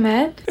 We've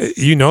met?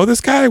 You know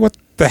this guy? What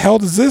the hell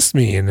does this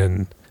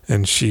mean?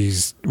 And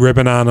she's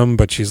ribbing on him,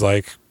 but she's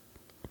like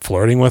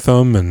flirting with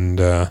him. And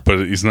but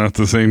he's not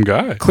the same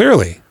guy.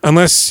 Clearly.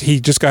 Unless he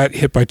just got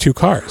hit by 2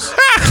 cars.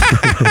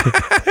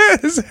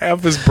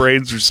 Half his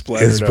brains are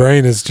splattered His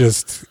brain is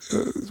just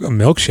a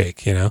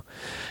milkshake, you know?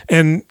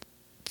 And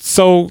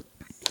so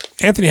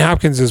Anthony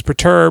Hopkins is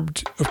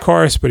perturbed, of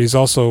course, but he's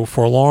also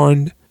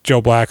forlorn.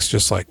 Joe Black's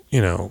just like,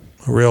 you know,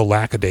 a real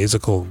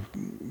lackadaisical,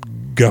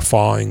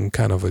 guffawing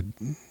kind of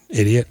an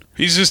idiot.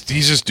 He's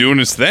just doing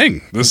his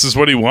thing. This is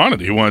what he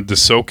wanted. He wanted to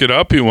soak it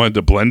up. He wanted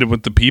to blend it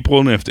with the people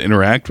and have to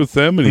interact with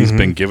them. And he's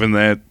been given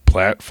that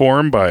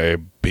platform by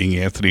being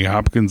Anthony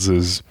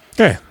Hopkins'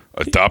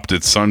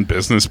 adopted son,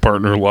 business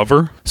partner,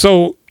 lover.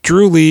 So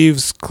Drew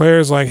leaves.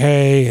 Claire's like,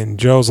 hey. And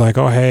Joe's like,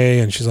 oh, hey.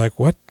 And she's like,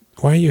 what?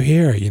 Why are you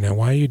here? You know,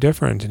 why are you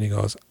different? And he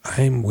goes,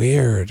 I'm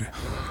weird.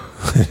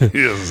 And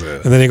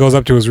then he goes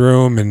up to his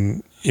room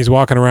and he's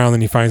walking around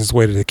and he finds his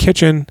way to the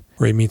kitchen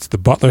where he meets the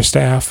butler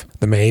staff,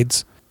 the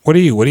maids. What are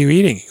you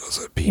eating? He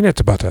goes,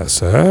 peanut butter,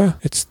 sir.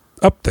 It's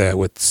up there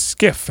with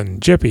Skiff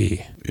and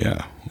Jippy.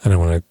 Yeah. I don't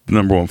want to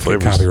number one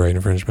flavor copyright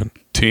infringement.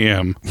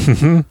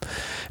 TM.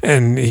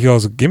 And he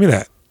goes, give me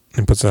that.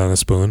 And puts it on a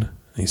spoon.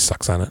 He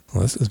sucks on it.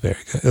 Well, this is very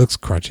good. It looks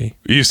crunchy.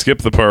 You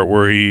skip the part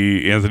where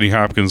Anthony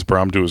Hopkins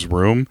brought him to his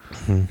room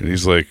and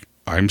he's like,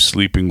 I'm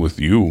sleeping with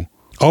you.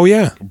 Oh,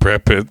 yeah.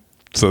 Brad Pitt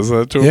says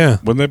that to him. Yeah.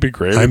 Wouldn't that be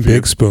great? I'm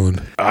Big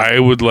Spoon. I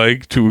would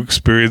like to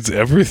experience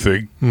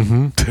everything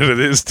that it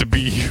is to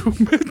be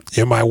human.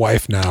 You're my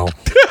wife now.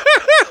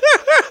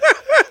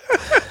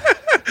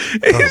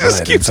 He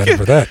just keeps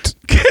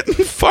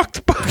getting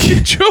fucked by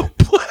Joe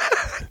Black.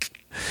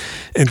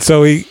 And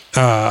so he,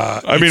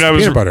 I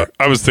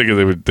was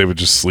thinking they would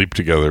just sleep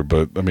together,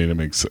 but I mean,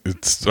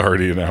 it's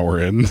already an hour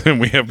in and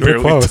we have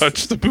barely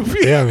touched the movie.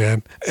 Yeah,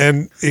 man.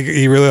 And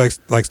he really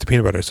likes the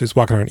peanut butter, so he's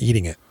walking around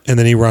eating it. And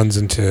then he runs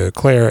into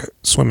Claire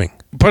swimming.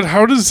 But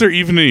how does there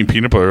even any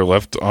peanut butter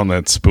left on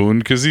that spoon?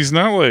 Because he's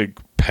not like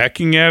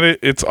pecking at it.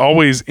 It's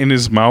always in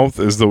his mouth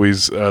as though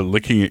he's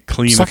licking it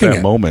clean Sucking at that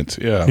it. moment.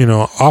 Yeah. You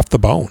know, off the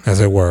bone, as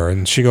it were.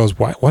 And she goes,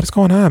 what is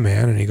going on,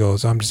 man? And he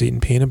goes, I'm just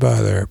eating peanut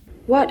butter.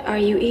 What are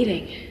you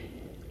eating?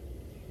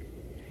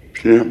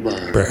 Peanut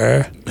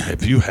butter.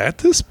 Have you had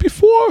this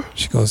before?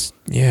 She goes,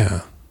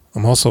 yeah.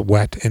 I'm also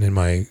wet and in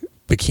my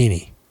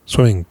bikini,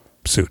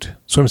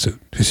 swimsuit,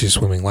 because she's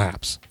swimming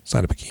laps. It's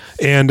not a bikini.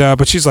 And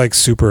but she's like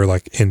super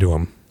like into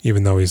him,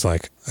 even though he's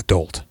like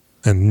adult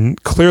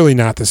and clearly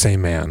not the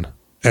same man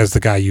as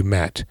the guy you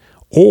met.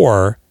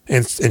 Or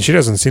and she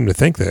doesn't seem to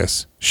think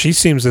this. She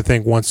seems to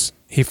think once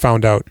he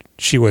found out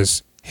she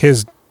was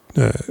his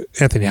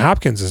Anthony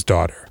Hopkins'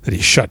 daughter that he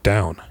shut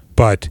down.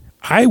 But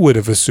I would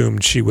have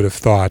assumed she would have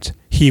thought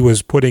he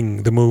was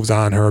putting the moves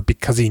on her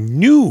because he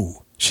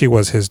knew she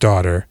was his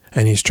daughter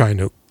and he's trying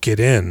to get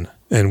in.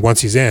 And once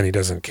he's in, he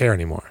doesn't care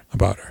anymore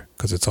about her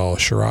because it's all a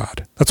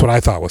charade. That's what I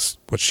thought was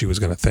what she was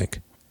going to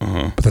think.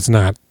 But that's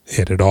not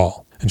it at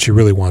all. And she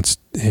really wants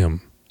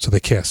him. So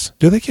they kiss.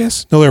 Do they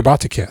kiss? No, they're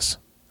about to kiss.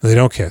 No, they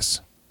don't kiss.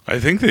 I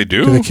think they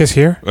do. Do they kiss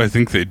here? I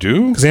think they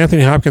do. Because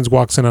Anthony Hopkins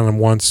walks in on him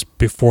once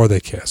before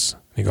they kiss.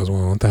 He goes,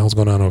 well, what the hell's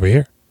going on over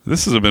here?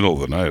 This is the middle of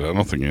the night. I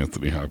don't think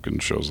Anthony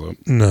Hopkins shows up.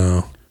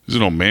 No. He's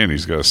an old man.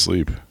 He's got to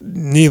sleep.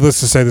 Needless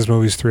to say, this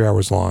movie's 3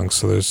 hours long,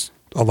 so there's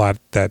a lot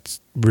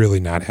that's really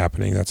not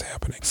happening that's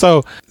happening.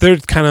 So they're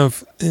kind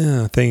of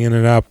thinging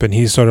it up, and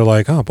he's sort of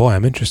like, oh, boy,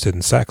 I'm interested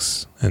in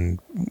sex and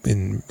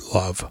in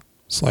love,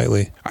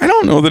 slightly. I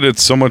don't know that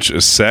it's so much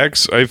as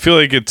sex. I feel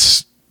like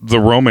it's the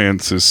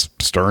romance is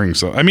stirring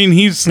something. I mean,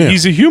 he's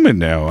a human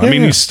now. I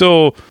mean, he's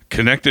still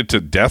connected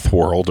to Death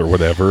World or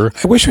whatever.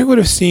 I wish we would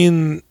have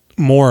seen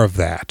more of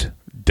that.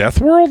 Death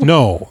World?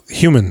 No,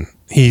 human.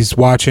 He's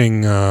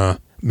watching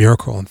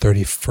Miracle on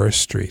 31st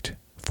Street.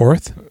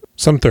 4th?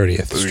 Some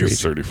 30th Street.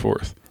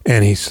 34th.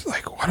 And he's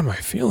like, what am I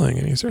feeling?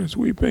 And he starts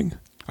weeping.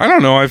 I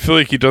don't know. I feel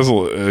like he does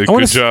a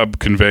good job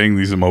conveying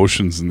these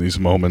emotions in these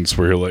moments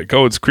where you're like,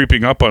 oh, it's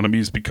creeping up on him.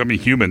 He's becoming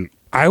human.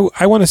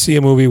 I want to see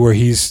a movie where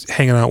he's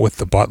hanging out with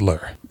the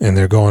butler and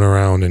they're going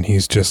around and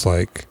he's just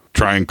like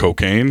trying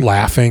cocaine,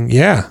 laughing.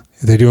 Yeah,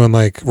 they're doing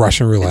like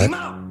Russian roulette.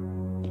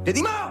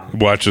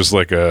 Watches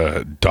like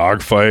a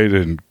dog fight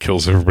and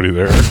kills everybody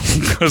there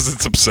because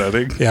it's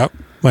upsetting. Yep.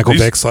 Michael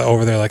Vick's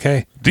over there like,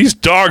 hey, these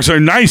dogs are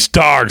nice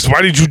dogs.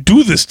 Why did you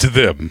do this to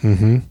them?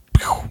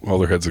 Mm-hmm. All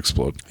their heads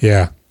explode.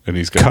 Yeah. And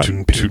he's got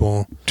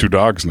two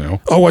dogs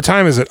now. Oh, what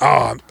time is it?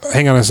 Oh,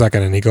 hang on a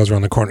second. And he goes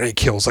around the corner and he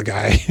kills a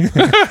guy.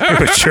 It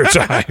was your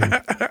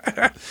time.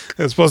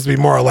 It's supposed to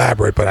be more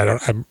elaborate, but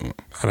I'm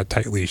on a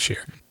tight leash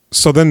here.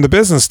 So then the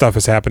business stuff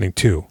is happening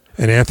too.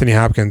 And Anthony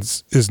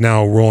Hopkins is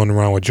now rolling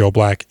around with Joe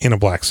Black in a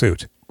black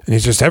suit. And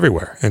he's just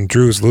everywhere. And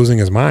Drew's losing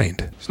his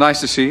mind. It's nice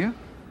to see you.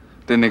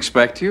 Didn't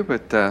expect you,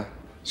 but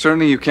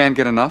certainly you can't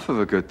get enough of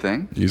a good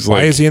thing.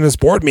 Why is he in this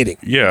board meeting?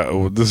 Yeah,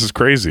 well, this is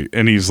crazy.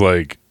 And he's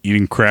like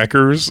eating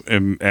crackers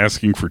and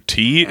asking for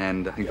tea.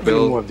 And I think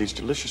Bill, more of these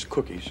delicious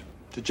cookies,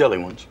 the jelly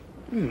ones,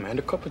 and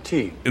a cup of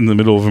tea. In the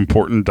middle of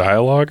important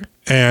dialogue.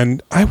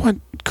 And I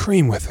want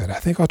cream with it. I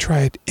think I'll try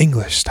it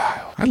English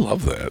style. I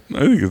love that.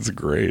 I think it's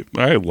great.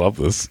 I love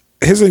this.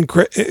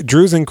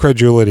 Drew's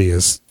incredulity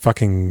is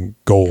fucking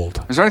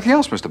gold. Is there anything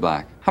else, Mr.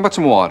 Black? How about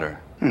some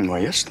water? Why,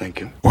 yes, thank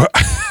you.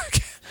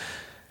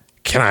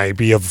 Can I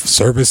be of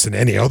service in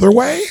any other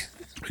way?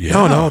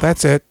 Yeah. No,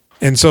 that's it.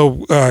 And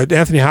so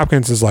Anthony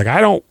Hopkins is like,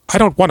 I don't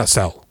want to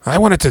sell. I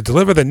wanted to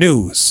deliver the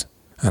news.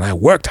 And I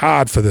worked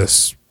hard for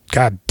this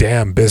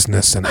goddamn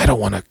business, and I don't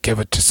want to give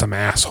it to some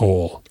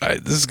asshole.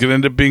 This is going to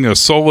end up being a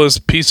soulless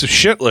piece of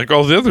shit like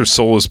all the other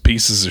soulless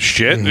pieces of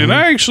shit. Mm-hmm. And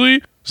I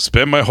actually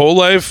spent my whole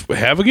life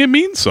having it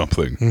mean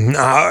something.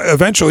 Mm-hmm.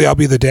 Eventually, I'll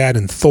be the dad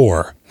in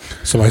Thor.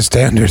 So my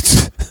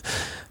standards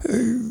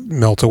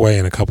melt away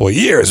in a couple of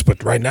years.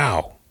 But right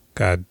now,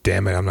 God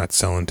damn it, I'm not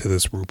selling to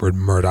this Rupert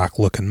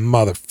Murdoch-looking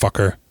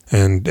motherfucker.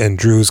 And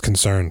Drew's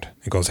concerned.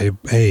 He goes,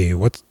 hey,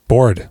 what's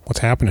bored? What's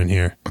happening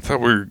here? I thought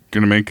we were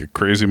going to make a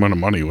crazy amount of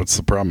money. What's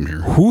the problem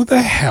here? Who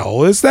the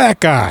hell is that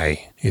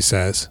guy? He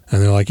says.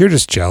 And they're like, you're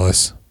just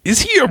jealous.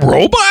 Is he a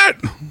robot?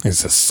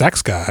 He's a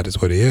sex god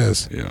is what he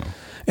is. Yeah.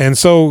 And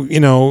so,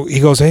 he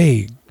goes,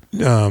 hey,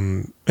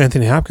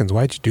 Anthony Hopkins,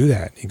 why'd you do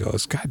that? He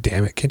goes, God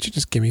damn it, can't you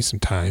just give me some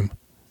time?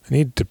 I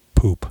need to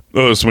poop.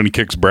 Oh, that's when he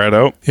kicks Brad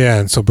out? Yeah,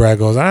 and so Brad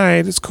goes, all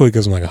right, it's cool. He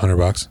gives him like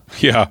 $100.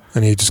 Yeah.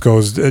 And he just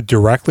goes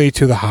directly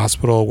to the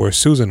hospital where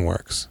Susan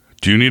works.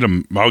 Do you need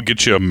I'll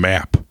get you a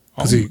map.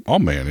 I'll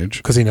manage.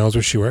 Because he knows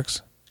where she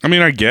works? I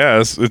mean, I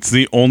guess. It's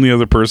the only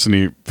other person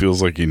he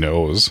feels like he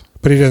knows.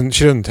 But she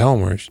doesn't tell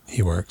him where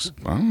he works.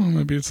 I don't know,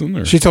 maybe it's in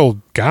there. She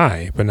told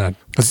Guy, but not.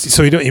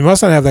 So he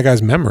must not have that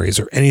guy's memories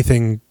or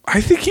anything.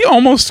 I think he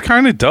almost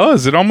kind of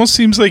does. It almost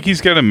seems like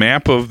he's got a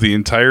map of the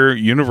entire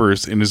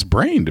universe in his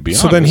brain, to be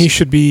honest. So then he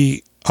should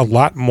be a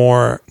lot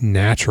more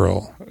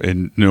natural.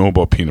 And know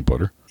about peanut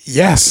butter.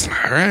 Yes.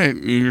 All right.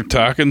 You're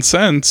talking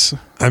sense.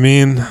 I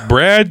mean,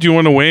 Brad, do you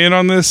want to weigh in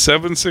on this?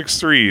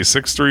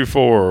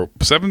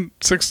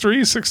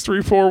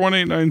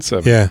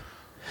 763-634-1897. Yeah.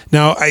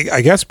 Now,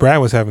 I guess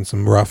Brad was having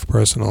some rough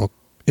personal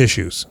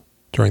issues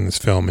during this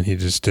film, and he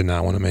just did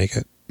not want to make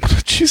it.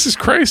 Jesus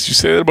Christ, you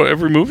say that about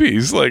every movie.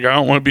 He's like, I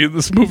don't want to be in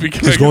this movie.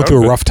 He's going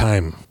through a rough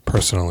time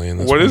personally in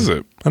this What one. is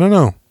it? I don't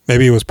know.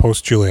 Maybe it was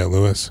post Juliette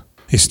Lewis.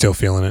 He's still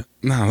feeling it.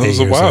 No, that was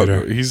a while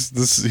ago.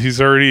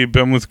 He's already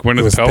been with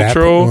Gwyneth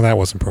Paltrow. That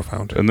wasn't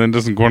profound. And then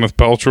doesn't Gwyneth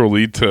Paltrow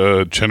lead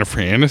to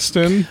Jennifer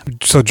Aniston?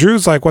 So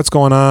Drew's like, what's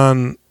going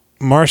on?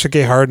 Marcia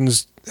Gay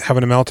Harden's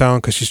having a meltdown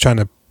because she's trying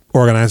to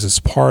organize this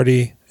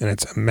party, and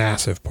it's a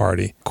massive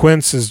party.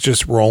 Quince is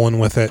just rolling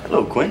with it.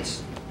 Hello,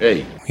 Quince.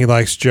 Hey. He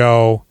likes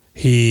Joe.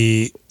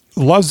 He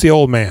loves the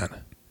old man,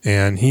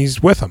 and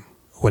he's with him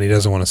when he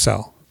doesn't want to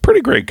sell.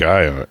 Pretty great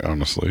guy,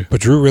 honestly.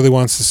 But Drew really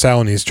wants to sell,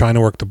 and he's trying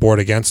to work the board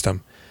against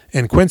him.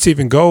 And Quince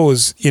even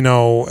goes,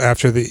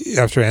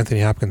 after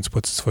Anthony Hopkins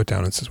puts his foot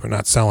down and says, we're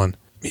not selling.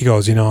 He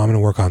goes, I'm going to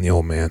work on the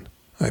old man.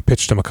 I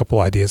pitched him a couple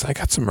ideas. I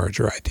got some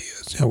merger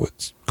ideas. I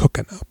was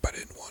cooking up. I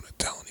didn't want to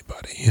tell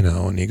anybody,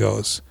 and he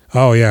goes,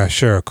 oh, yeah,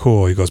 sure,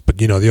 cool. He goes, but,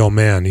 the old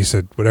man, he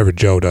said, whatever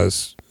Joe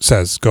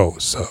says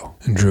goes. So,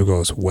 and Drew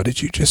goes, what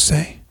did you just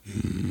say?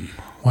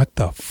 What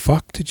the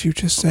fuck did you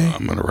just say?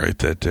 I'm going to write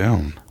that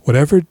down.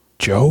 Whatever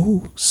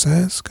Joe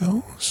says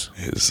goes?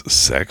 His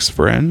sex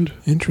friend?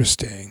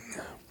 Interesting.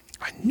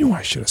 I knew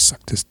I should have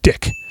sucked his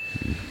dick.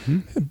 Mm-hmm.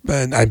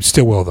 But I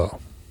still will, though.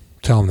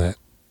 Tell him that.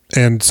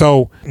 And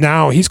so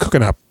now he's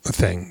cooking up a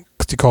thing.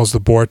 He calls the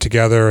board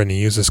together and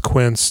he uses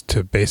Quince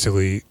to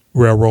basically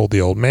railroad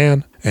the old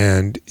man.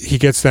 And he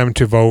gets them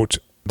to vote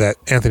that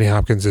Anthony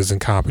Hopkins is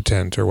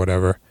incompetent or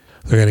whatever.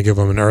 They're going to give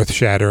him an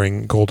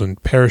earth-shattering golden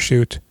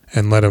parachute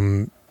and let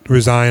him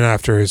resign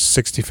after his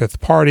 65th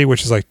party,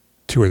 which is like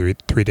 2 or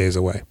 3 days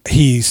away.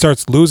 He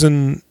starts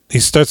losing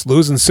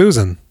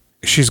Susan.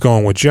 She's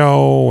going with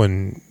Joe,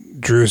 and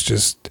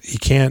Drew's he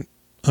can't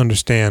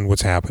understand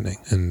what's happening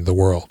in the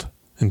world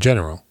in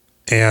general.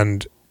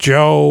 And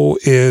Joe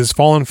is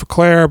falling for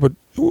Claire, but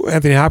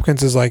Anthony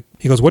Hopkins is like,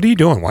 he goes, what are you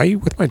doing? Why are you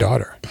with my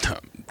daughter?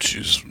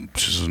 She's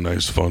a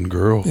nice, fun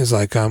girl. He's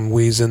like, I'm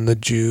wheezing the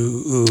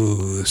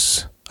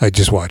juice. I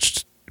just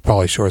watched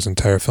Pauly Shore's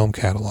entire film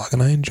catalog,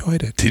 and I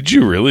enjoyed it. Did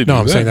you really do No,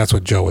 I'm that? saying that's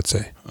what Joe would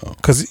say.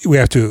 Because we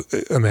have to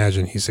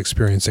imagine he's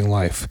experiencing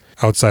life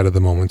outside of the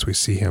moments we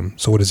see him.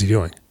 So what is he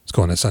doing? He's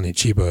going to Sonny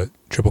Chiba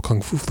triple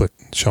kung fu flick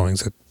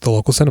showings at the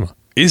local cinema.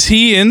 Is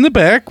he in the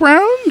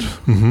background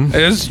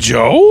as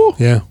Joe?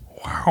 Yeah.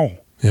 Wow.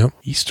 Yeah.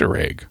 Easter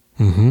egg.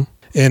 Mm-hmm.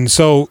 And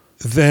so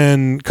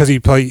then, because he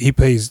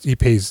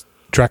pays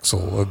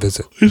Drexel a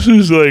visit. This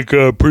is like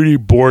a pretty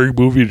boring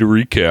movie to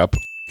recap.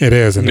 It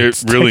is, and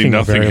it's really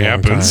nothing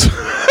happens.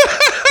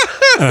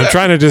 And I'm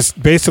trying to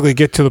just basically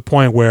get to the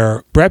point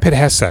where Brad Pitt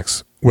has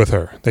sex with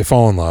her. They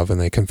fall in love and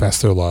they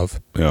confess their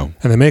love. Yeah.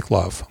 And they make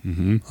love.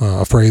 Mm-hmm.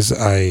 A phrase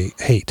I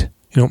hate.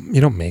 You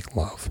don't make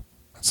love.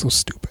 That's so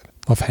stupid.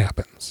 Love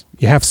happens.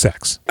 You have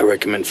sex. I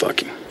recommend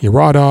fucking. You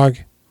raw dog.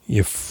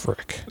 You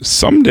frick.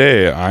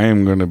 Someday I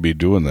am going to be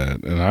doing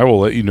that, and I will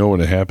let you know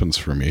when it happens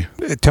for me.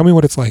 Tell me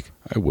what it's like.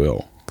 I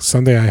will.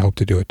 Someday I hope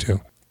to do it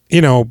too.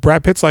 You know,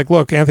 Brad Pitt's like,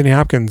 look, Anthony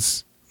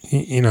Hopkins,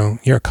 you know,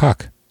 you're a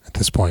cuck at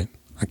this point.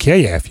 I'll kill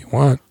you if you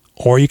want.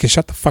 Or you can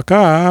shut the fuck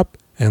up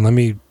and let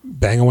me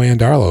bang away on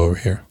Darla over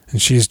here.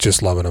 And she's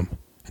just loving him.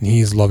 And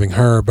he's loving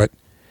her, but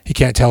he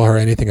can't tell her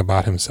anything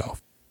about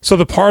himself. So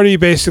the party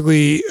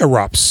basically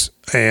erupts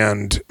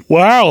and...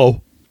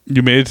 Wow.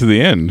 You made it to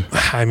the end.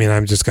 I mean,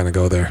 I'm just going to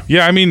go there.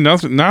 Yeah, I mean,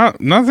 nothing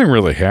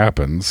really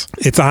happens.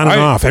 It's on and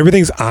off.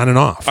 Everything's on and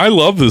off. I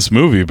love this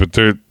movie, but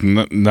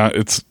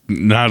it's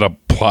not a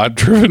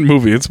plot-driven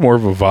movie. It's more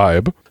of a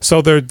vibe.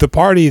 So the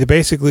party,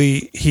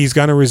 basically, he's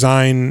going to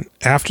resign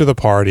after the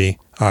party.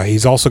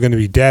 He's also going to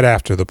be dead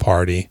after the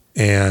party.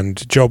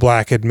 And Joe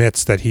Black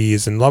admits that he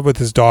is in love with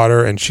his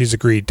daughter, and she's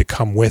agreed to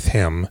come with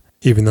him,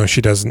 even though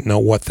she doesn't know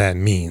what that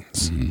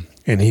means. Mm-hmm.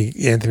 And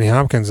Anthony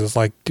Hopkins is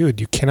like,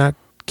 dude, you cannot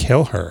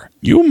kill her.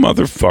 You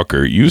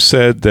motherfucker. You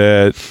said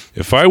that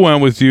if I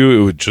went with you,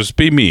 it would just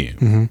be me.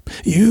 Mm-hmm.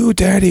 You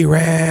dirty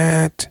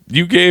rat.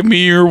 You gave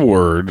me your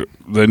word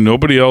that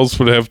nobody else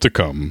would have to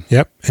come.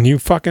 Yep. And you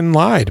fucking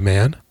lied,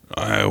 man.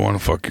 I want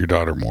to fuck your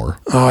daughter more.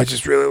 Oh, I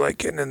just really like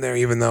getting in there,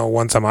 even though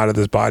once I'm out of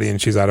this body and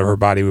she's out of her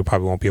body, we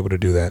probably won't be able to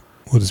do that.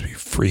 We'll just be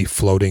free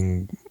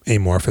floating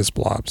amorphous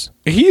blobs.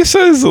 He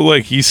says that,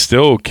 like, he's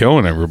still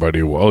killing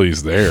everybody while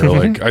he's there.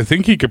 Like, I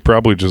think he could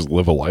probably just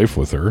live a life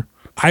with her.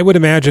 I would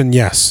imagine,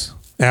 yes.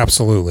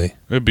 Absolutely.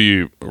 It'd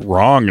be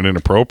wrong and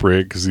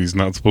inappropriate because he's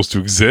not supposed to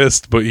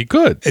exist, but he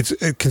could. It's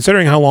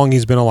considering how long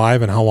he's been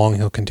alive and how long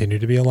he'll continue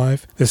to be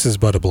alive, this is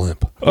but a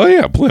blimp. Oh,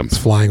 yeah, blimp. It's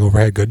flying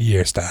overhead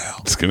Goodyear style.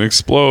 It's going to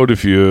explode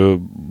if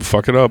you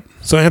fuck it up.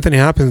 So Anthony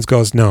Hopkins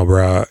goes, no,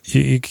 bro,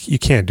 you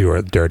can't do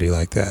her dirty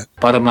like that.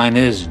 Bottom line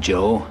is,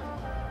 Joe,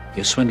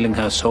 you're swindling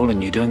her soul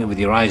and you're doing it with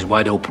your eyes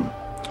wide open.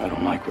 I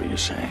don't like what you're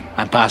saying.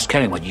 I'm past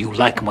caring what you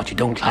like and what you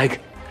don't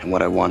like. And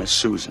what I want is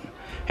Susan.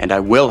 And I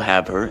will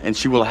have her, and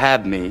she will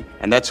have me,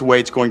 and that's the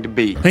way it's going to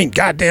be. Ain't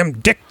goddamn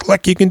dick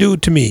like you can do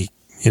to me,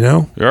 you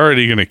know? You're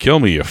already going to kill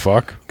me, you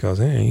fuck. He goes,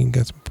 hey, you can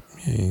get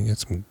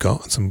some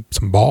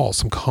balls,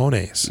 some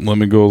cojones. Let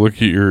me go look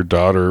at your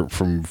daughter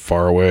from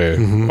far away.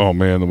 Mm-hmm. Oh,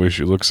 man, the way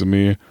she looks at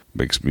me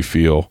makes me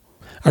feel.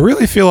 I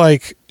really feel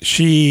like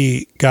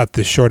she got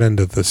the short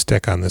end of the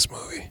stick on this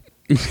movie.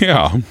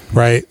 Yeah.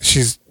 Right?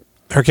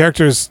 Her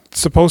character is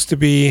supposed to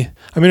be,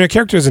 her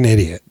character is an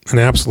idiot, an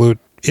absolute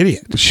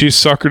idiot. She's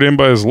suckered in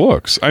by his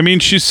looks. I mean,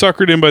 she's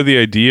suckered in by the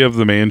idea of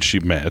the man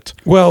she met.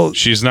 Well,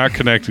 she's not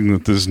connecting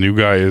that this new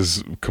guy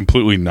is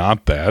completely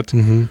not that.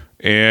 Mm-hmm.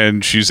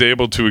 And she's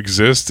able to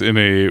exist in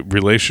a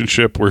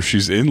relationship where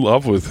she's in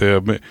love with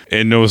him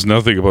and knows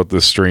nothing about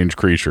this strange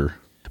creature.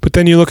 But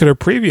then you look at her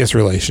previous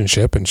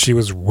relationship, and she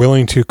was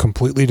willing to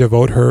completely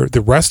devote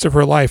the rest of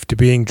her life to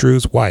being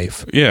Drew's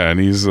wife. Yeah, and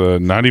he's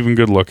not even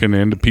good looking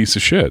and a piece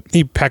of shit.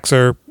 He pecks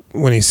her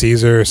when he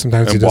sees her.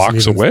 Sometimes and he doesn't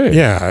walks away.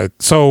 Yeah,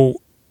 so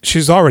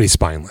she's already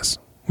spineless.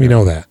 We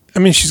know that. I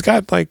mean, she's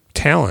got like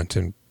talent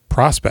and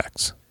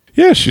prospects.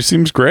 Yeah, she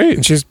seems great.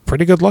 And she's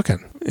pretty good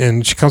looking.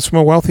 And she comes from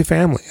a wealthy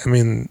family. I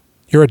mean,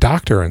 you're a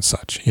doctor and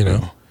such, you know.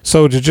 Yeah.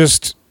 So to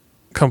just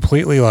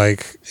completely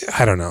like,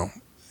 I don't know.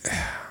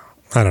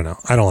 I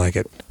don't like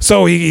it.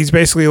 So he's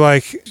basically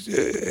like,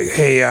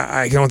 hey,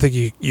 I don't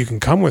think you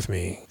can come with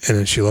me. And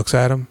then she looks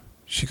at him.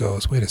 She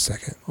goes, wait a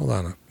second. Hold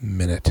on a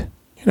minute.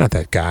 You're not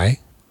that guy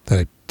that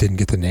I didn't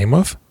get the name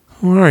of.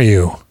 Who are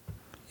you?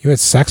 You had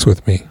sex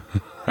with me.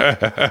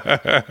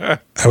 I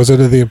was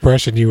under the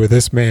impression you were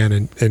this man,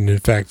 and in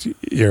fact,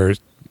 you're,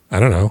 I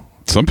don't know.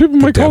 Some people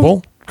might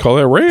call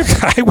that rape.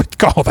 I would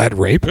call that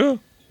rape. Yeah.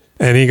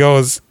 And he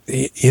goes,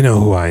 you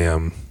know who I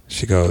am.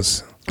 She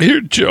goes,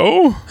 you're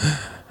Joe?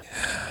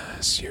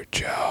 Yes, you're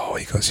Joe.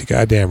 He goes, you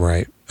goddamn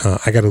right.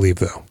 I got to leave,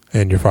 though,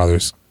 and your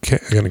father's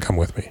going to come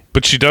with me.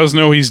 But she does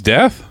know he's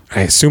deaf?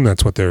 I assume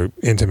that's what they're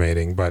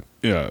intimating, but...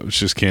 Yeah,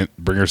 she just can't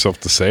bring herself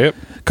to say it?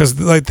 Because,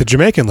 like, the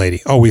Jamaican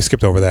lady... Oh, we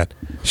skipped over that.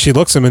 She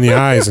looks him in the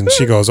eyes, and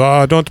she goes,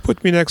 oh, don't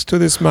put me next to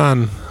this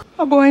man.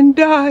 I'm going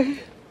to die.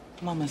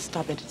 Mama,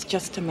 stop it. It's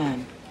just a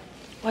man.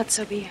 What,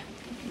 Sophie?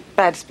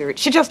 Bad spirit.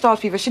 She just thought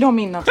fever. She don't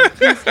mean nothing.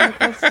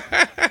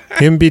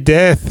 Him be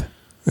death.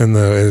 And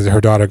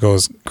her daughter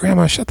goes,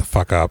 Grandma, shut the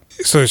fuck up.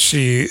 So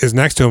she is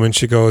next to him and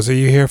she goes, are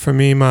you here for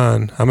me,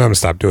 man? I'm going to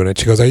stop doing it.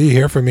 She goes, are you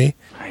here for me?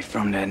 Right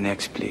from that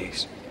next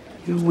place.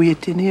 You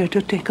waiting here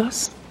to take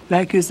us?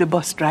 Like you're the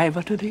bus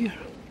driver to there?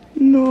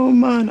 No,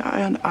 man,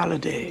 I on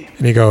holiday.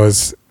 And he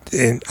goes,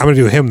 and I'm going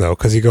to do him, though,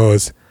 because he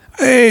goes,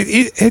 hey,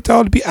 it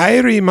ought to be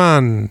Irie,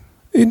 man.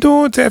 You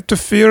don't have to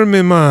fear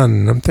me,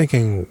 man. I'm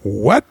thinking,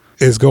 what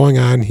is going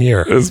on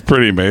here? It's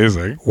pretty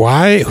amazing.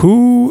 Why?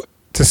 Who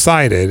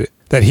decided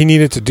that he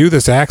needed to do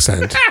this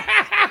accent?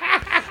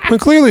 Well,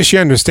 clearly she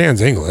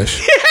understands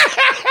English.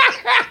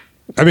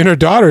 I mean, her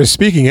daughter is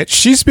speaking it.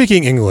 She's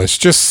speaking English,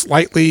 just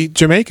slightly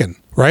Jamaican,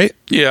 right?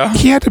 Yeah.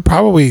 He had to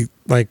probably,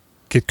 like,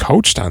 get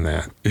coached on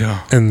that.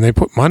 Yeah. And they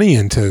put money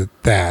into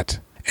that.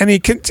 And he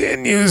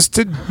continues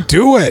to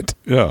do it.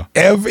 Yeah.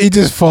 He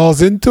just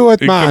falls into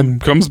it, man.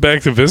 Comes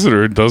back to visit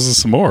her and does it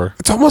some more.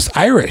 It's almost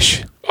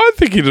Irish. I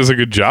think he does a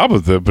good job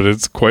with it, but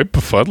it's quite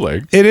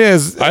befuddling. It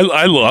is.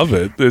 I love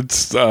it.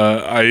 It's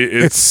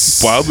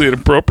wildly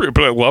inappropriate,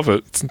 but I love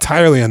it. It's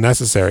entirely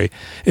unnecessary.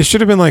 It should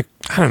have been like,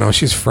 I don't know,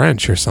 she's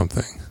French or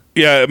something.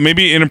 Yeah,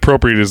 maybe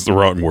inappropriate is the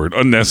wrong word.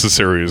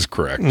 Unnecessary is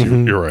correct.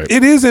 Mm-hmm. You're right.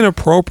 It is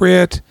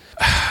inappropriate.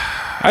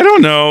 I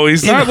don't know.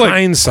 He's not in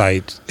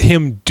hindsight,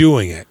 him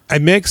doing it.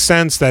 It makes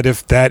sense that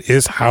if that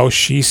is how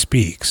she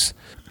speaks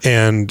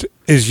and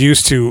is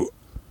used to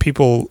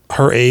people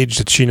her age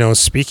that she knows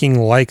speaking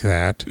like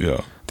that,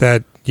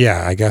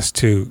 I guess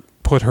to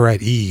put her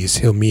at ease,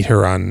 he'll meet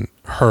her on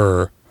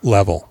her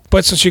level.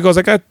 But so she goes,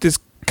 I got this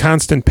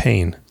constant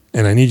pain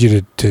and I need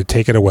you to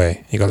take it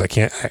away. He goes, I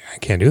can't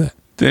do that.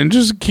 Then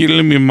just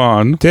kill me,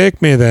 man. Take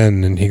me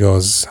then. And he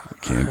goes,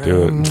 can't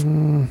do it.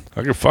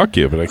 I can fuck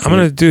you, but I can't. I'm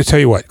going to tell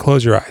you what,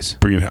 close your eyes.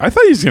 I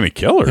thought he was going to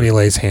kill her. And he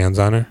lays hands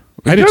on her.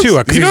 I do too,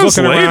 because he's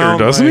looking around.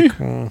 Doesn't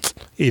like,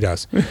 he? He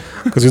does.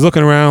 Because he's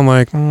looking around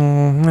like,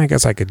 I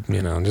guess I could,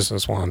 just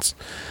this once.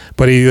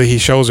 But he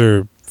shows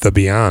her the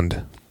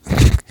beyond.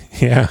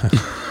 Yeah.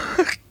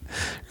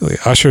 Really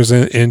ushers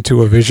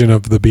into a vision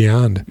of the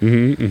beyond.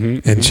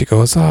 And she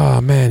goes,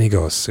 oh, man. He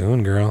goes,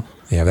 soon, girl.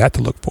 You have that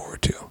to look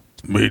forward to.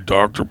 Me,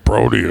 Dr.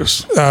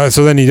 Proteus.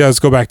 So then he does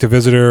go back to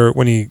visit her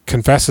when he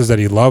confesses that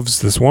he loves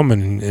this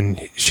woman.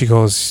 And she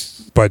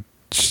goes, but,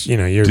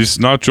 you're... This is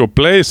not your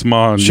place,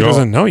 man. She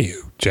doesn't know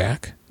you,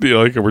 Jack. Yeah,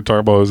 like we're talking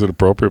about, is it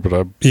appropriate?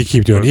 But you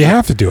keep doing it. You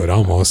have to do it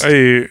almost.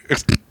 I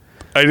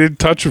did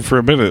touch him for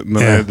a minute, and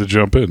then I had to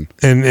jump in.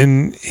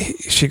 And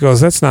she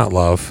goes, that's not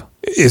love.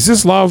 Is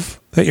this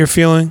love that you're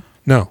feeling?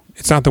 No,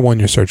 it's not the one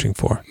you're searching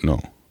for. No.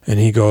 And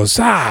he goes,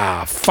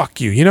 fuck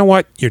you. You know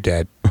what? You're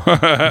dead. Talk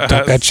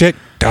that shit.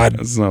 Done.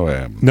 That's not what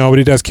happened. No, but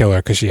he does kill her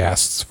because she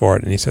asks for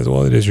it. And he says,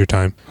 well, it is your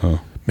time. Huh.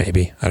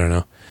 Maybe. I don't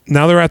know.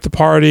 Now they're at the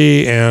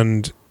party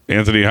and...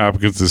 Anthony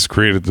Hopkins has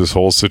created this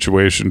whole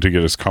situation to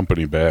get his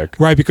company back.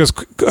 Right, because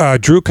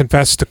Drew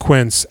confessed to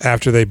Quince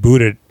after they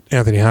booted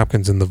Anthony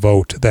Hopkins in the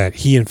vote that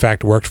he, in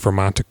fact, worked for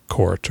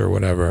Montecourt or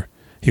whatever.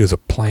 He was a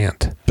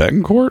plant.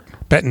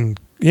 Betancourt?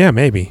 Yeah,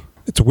 maybe.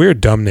 It's a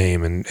weird, dumb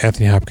name, and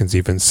Anthony Hopkins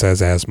even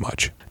says as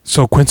much.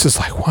 So Quince is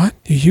like, what?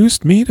 You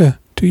used me to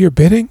do your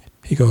bidding?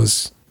 He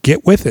goes,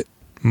 get with it,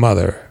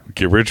 mother.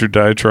 Get rich or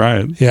die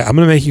trying. Yeah, I'm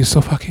going to make you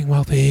so fucking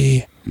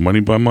wealthy. Money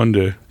by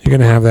Monday. You're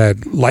going to have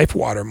that life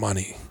water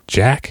money,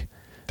 Jack.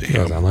 Damn. He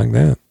goes, I like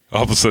that.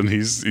 All of a sudden,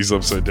 he's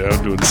upside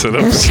down doing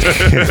sit-ups.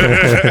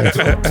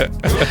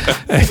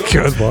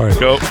 Good Lord.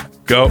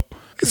 Go.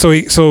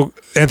 So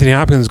Anthony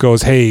Hopkins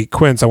goes, hey,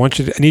 Quince, I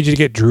need you to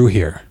get Drew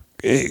here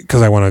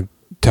because I want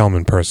to tell him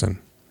in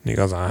person. And he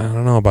goes, I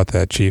don't know about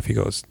that, Chief. He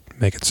goes,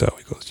 make it so.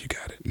 He goes, you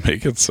got it.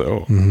 Make it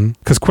so.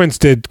 Because Quince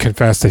did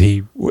confess that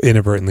he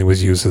inadvertently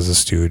was used as a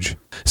stooge.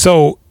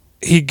 So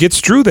he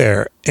gets Drew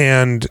there,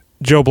 and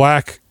Joe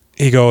Black,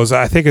 he goes,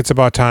 I think it's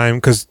about time,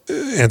 because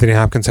Anthony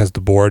Hopkins has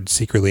the board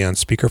secretly on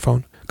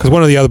speakerphone. Because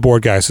one of the other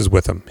board guys is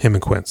with him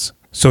and Quince.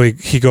 So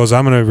he goes,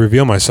 I'm going to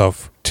reveal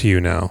myself to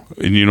you now.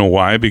 And you know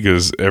why?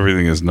 Because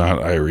everything is not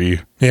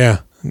Irie. Yeah.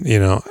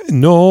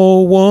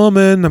 No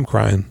woman. I'm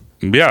crying.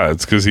 Yeah,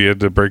 it's because he had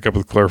to break up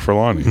with Claire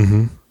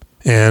Forlani.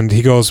 And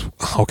he goes,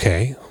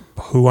 okay,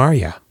 who are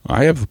you?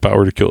 I have the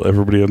power to kill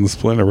everybody on this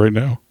planet right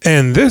now.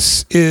 And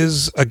this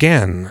is,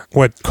 again,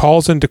 what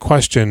calls into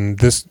question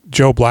this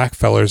Joe Black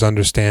feller's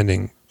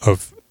understanding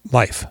of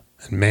life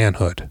and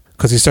manhood.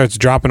 Because he starts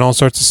dropping all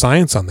sorts of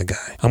science on the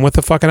guy. I'm with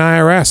the fucking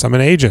IRS. I'm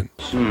an agent.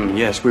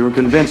 Yes, we were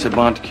convinced that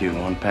Montague,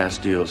 on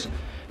past deals,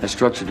 has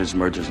structured his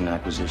mergers and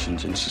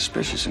acquisitions in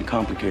suspicious and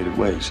complicated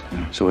ways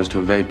so as to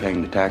evade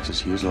paying the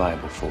taxes he is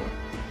liable for.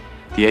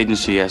 The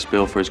agency asked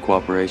Bill for his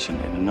cooperation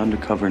in an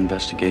undercover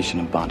investigation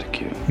of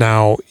Montague.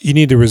 Now, you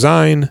need to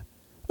resign,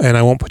 and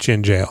I won't put you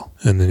in jail.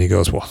 And then he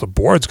goes, well, the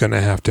board's going to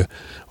have to.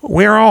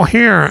 We're all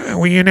here.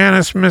 We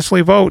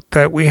unanimously vote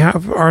that we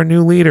have our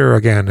new leader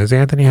again, is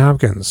Anthony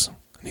Hopkins.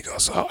 And he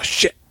goes, oh,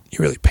 shit. You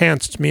really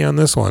pantsed me on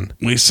this one.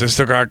 We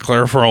still got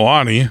Claire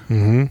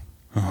Forlani.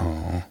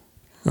 Oh,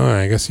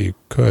 I guess you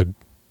could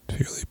if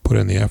you really put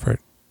in the effort.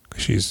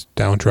 Because she's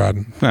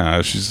downtrodden.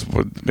 Nah,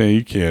 man,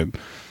 you can't.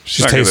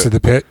 She's tasted the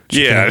pit.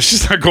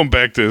 She's not going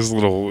back to his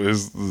weak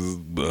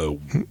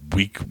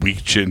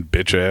chin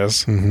bitch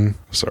ass. Mm-hmm.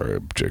 Sorry,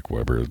 Jake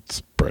Weber.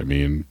 It's probably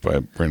me, and if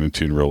I ran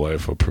into in real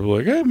life, I'll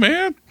probably like, hey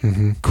man,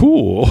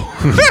 cool.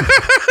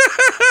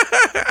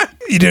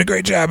 You did a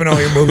great job in all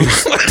your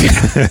movies.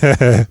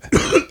 I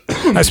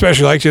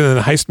especially liked you in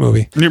the heist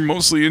movie. You're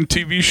mostly in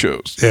TV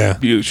shows. Yeah.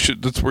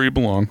 That's where you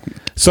belong.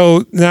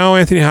 So now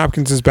Anthony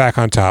Hopkins is back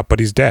on top, but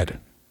he's dead.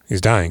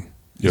 He's dying.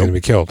 He's going to be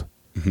killed.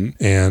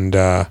 Mm-hmm. And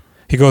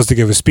he goes to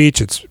give a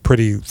speech. It's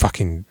pretty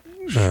fucking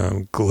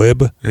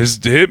glib.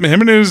 Him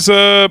and his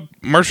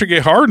Marcia Gay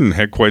Harden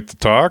had quite the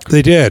talk.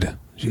 They did.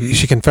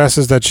 She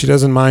confesses that she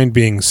doesn't mind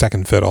being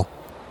second fiddle.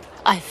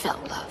 I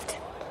felt loved.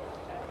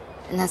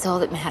 And that's all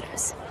that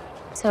matters.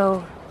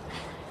 So,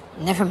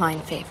 never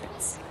mind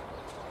favorites.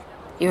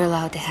 You're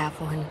allowed to have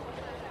one.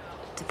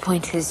 The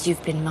point is,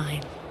 you've been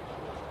mine.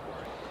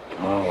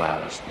 Oh,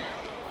 Alice.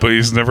 But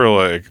he's never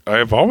like, I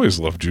have always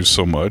loved you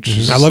so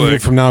much. I love you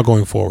from now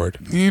going forward.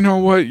 You know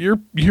what? You're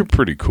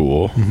pretty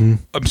cool. Mm-hmm.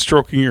 I'm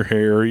stroking your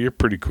hair. You're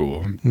pretty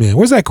cool. Yeah,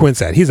 where's that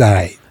Quince at? He's all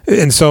right.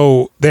 And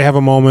so they have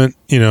a moment,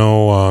 him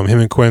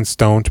and Quince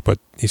don't, but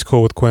he's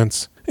cool with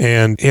Quince.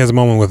 And he has a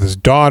moment with his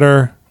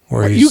daughter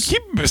where You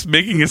keep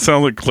making it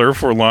sound like Claire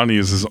Forlani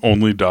is his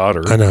only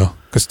daughter. I know,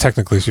 because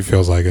technically she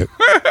feels like it.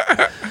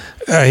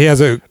 He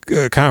has a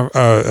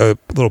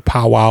little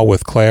powwow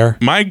with Claire.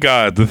 My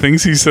God, the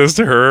things he says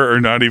to her are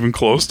not even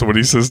close to what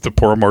he says to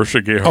poor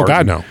Marcia Gay Harden. Oh,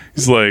 God, no.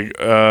 He's like,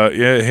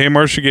 hey,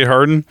 Marcia Gay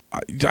Harden,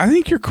 I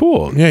think you're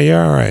cool. Yeah,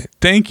 you're all right.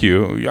 Thank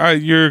you.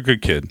 You're a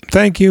good kid.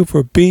 Thank you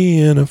for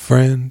being a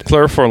friend.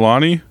 Claire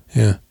Forlani?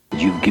 Yeah.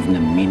 You've given a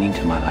meaning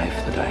to my life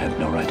that I had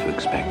no right to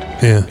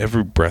expect. Yeah.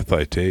 Every breath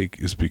I take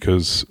is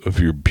because of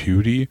your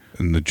beauty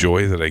and the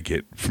joy that I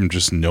get from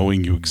just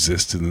knowing you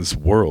exist in this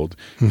world.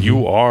 Mm-hmm.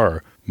 You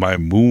are my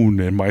moon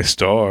and my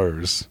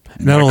stars.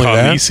 Not only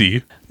that,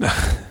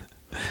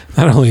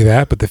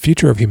 but the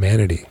future of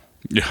humanity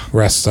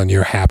rests on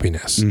your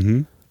happiness.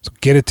 Mm-hmm. So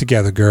get it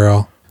together,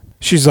 girl.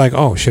 She's like,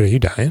 oh, shit, are you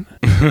dying?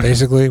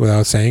 Basically,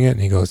 without saying it.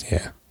 And he goes,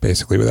 yeah,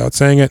 basically without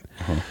saying it.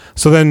 Uh-huh.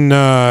 So then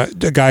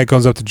the guy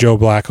comes up to Joe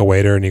Black, a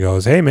waiter, and he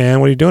goes, hey, man,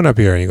 what are you doing up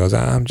here? And he goes,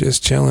 I'm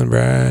just chilling,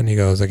 bruh. And he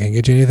goes, I can't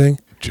get you anything?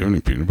 Do you have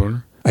any peanut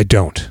butter? I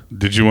don't.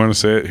 Did you want to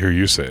say it? Here,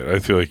 you say it. I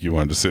feel like you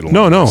wanted to say it.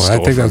 No, I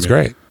think that's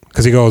great.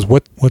 Because he goes,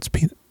 what's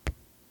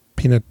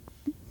peanut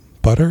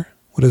butter?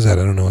 What is that?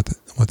 I don't know what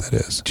that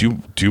is. Do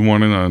you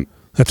want it on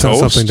That's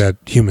toast? Not something that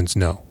humans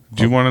know.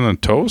 Do you want it on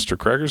toast or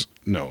crackers?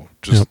 No,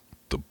 just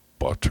the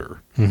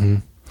butter. Mm-hmm.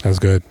 That's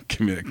good.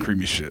 Give me that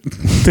creamy shit.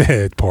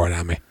 Pour it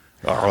on me.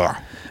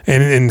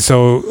 And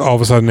so all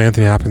of a sudden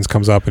Anthony Hopkins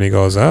comes up and he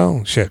goes,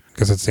 oh shit,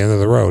 because it's the end of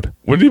the road.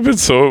 Wouldn't it have been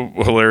so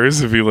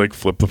hilarious if he like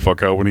flipped the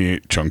fuck out when he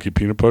ate chunky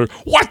peanut butter?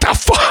 What the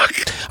fuck?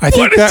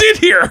 What is in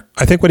here?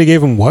 I think what he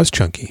gave him was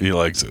chunky. He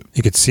likes it.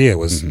 You could see it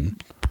was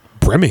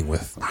brimming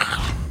with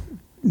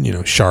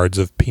shards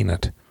of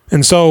peanut.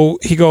 And so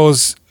he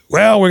goes,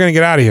 well, we're gonna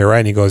get out of here, right?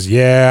 And he goes,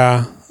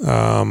 yeah,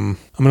 I'm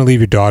gonna leave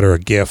your daughter a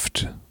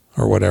gift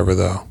or whatever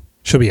though.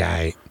 She'll be all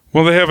right.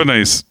 Well, they have a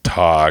nice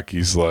talk.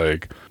 He's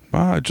like,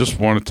 I just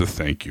wanted to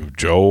thank you,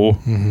 Joe.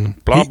 Mm-hmm.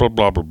 Blah, blah,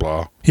 blah, blah,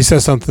 blah. He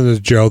says something to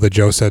Joe that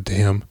Joe said to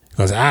him. He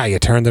goes, you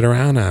turned it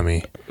around on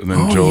me. And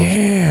then Joe,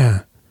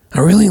 yeah, I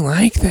really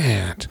like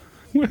that.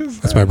 What is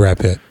that? That's my Brad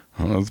Pitt.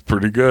 Oh, that's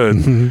pretty good.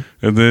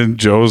 Mm-hmm. And then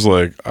Joe's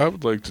like, I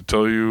would like to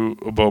tell you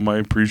about my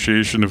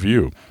appreciation of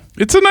you.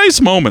 It's a nice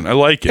moment. I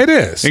like it. It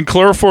is. And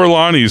Claire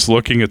Forlani's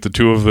looking at the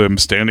two of them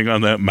standing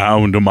on that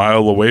mound a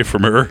mile away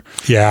from her.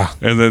 Yeah.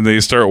 And then they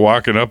start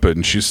walking up it,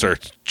 and she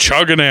starts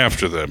chugging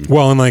after them.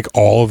 Well, and like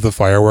all of the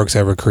fireworks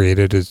ever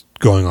created is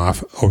going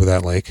off over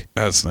that lake.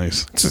 That's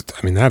nice.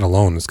 That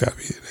alone has got to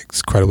be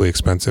incredibly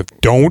expensive.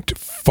 Don't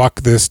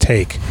fuck this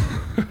take.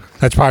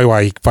 That's probably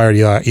why he fired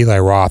Eli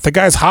Roth. The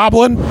guy's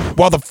hobbling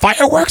while the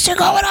fireworks are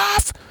going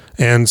off.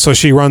 And so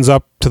she runs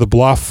up to the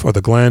bluff, or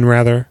the glen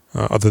rather,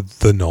 or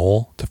the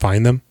knoll to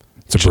find them.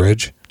 It's a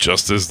bridge.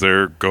 Just as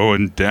they're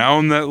going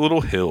down that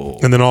little hill.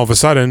 And then all of a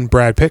sudden,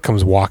 Brad Pitt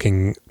comes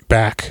walking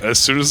back. As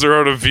soon as they're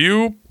out of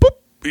view, boop,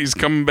 he's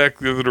coming back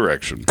the other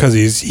direction. Because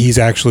he's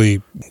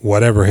actually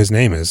whatever his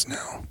name is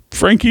now.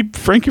 Frankie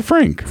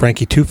Frank.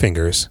 Frankie Two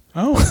Fingers.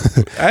 Oh,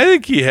 I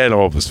think he had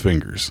all of his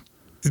fingers.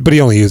 But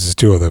he only uses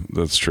two of them.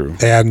 That's true.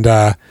 And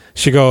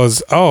she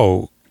goes,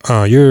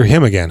 you're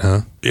him again,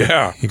 huh?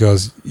 Yeah. He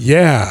goes,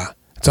 yeah,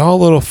 it's all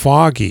a little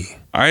foggy.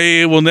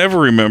 I will never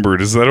remember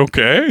it. Is that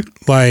okay?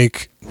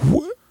 Like,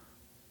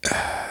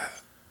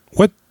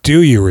 what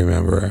do you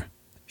remember?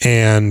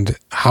 And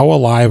how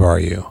alive are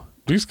you?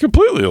 He's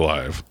completely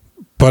alive.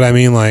 But I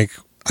mean, like,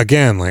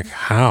 again, like,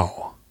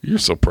 how? You're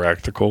so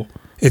practical.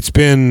 It's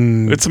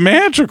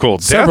magical.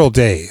 Several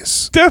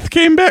days. Death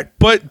came back,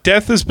 but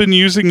Death has been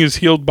using his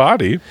healed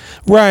body.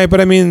 Right,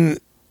 but I mean,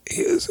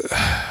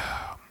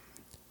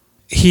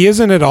 he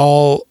isn't at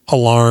all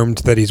alarmed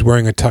that he's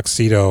wearing a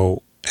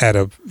tuxedo at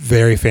a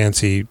very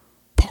fancy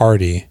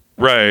party.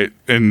 Right,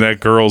 and that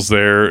girl's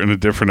there in a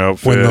different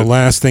outfit. When the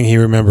last thing he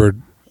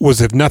remembered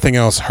was, if nothing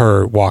else,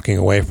 her walking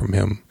away from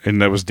him.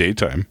 And that was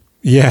daytime.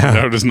 Yeah.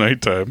 Now it is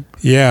nighttime.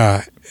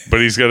 Yeah.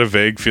 But he's got a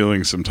vague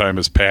feeling some time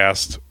has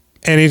passed.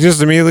 And he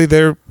just immediately,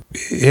 they're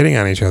hitting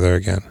on each other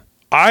again.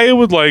 I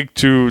would like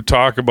to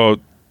talk about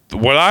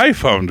what I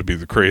found to be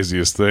the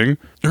craziest thing.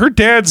 Her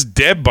dad's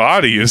dead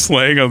body is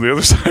laying on the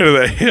other side of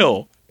that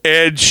hill.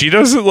 And she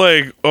doesn't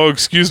like, oh,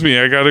 excuse me,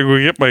 I got to go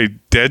get my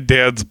dead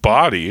dad's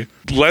body.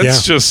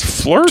 Let's just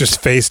flirt. Just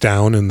face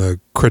down in the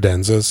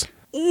credenzas.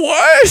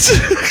 What?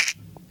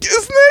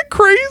 Isn't that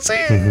crazy?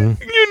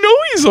 Mm-hmm. You know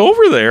he's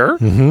over there.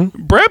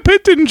 Mm-hmm. Brad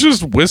Pitt didn't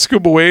just whisk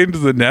him away into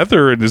the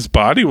nether and his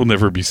body will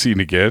never be seen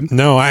again.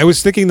 No, I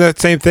was thinking that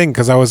same thing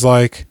because I was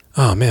like,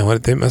 oh man,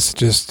 what, they must have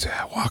just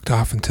walked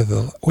off into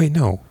the... Wait,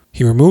 no.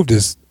 He removed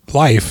his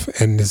life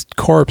and his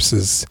corpse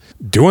is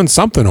doing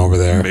something over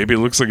there. Maybe it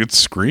looks like it's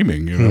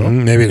screaming, you know?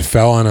 Mm-hmm. Maybe it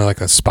fell on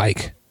like a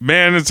spike.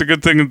 Man, it's a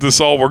good thing that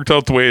this all worked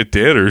out the way it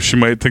did, or she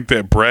might think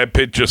that Brad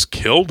Pitt just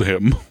killed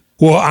him.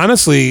 Well,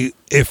 honestly,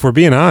 if we're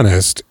being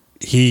honest,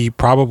 he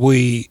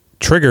probably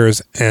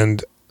triggers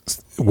and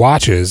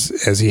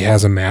watches as he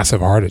has a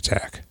massive heart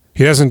attack.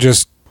 He doesn't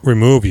just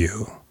remove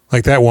you.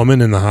 Like that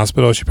woman in the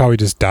hospital, she probably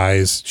just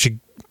dies. She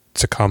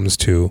succumbs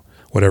to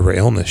whatever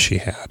illness she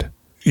had.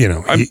 You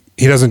know,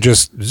 he doesn't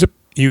just zip,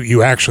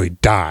 you actually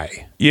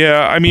die.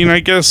 Yeah, I mean,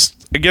 I guess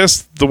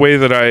the way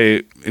that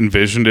I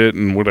envisioned it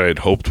and what I had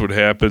hoped would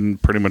happen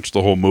pretty much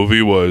the whole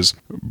movie was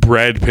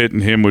Brad Pitt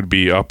and him would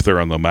be up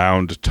there on the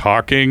mound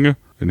talking,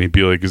 and he'd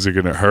be like, is it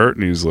going to hurt?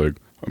 And he's like,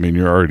 I mean,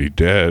 you're already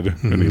dead.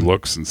 Mm-hmm. And he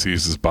looks and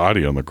sees his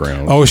body on the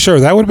ground. Oh, sure.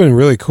 That would have been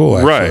really cool,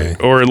 actually.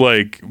 Right. Or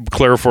like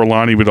Claire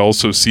Forlani would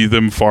also see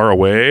them far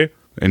away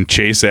and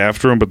chase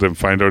after him, but then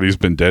find out he's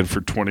been dead for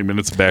 20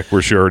 minutes back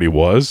where she already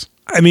was.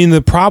 I mean,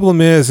 the problem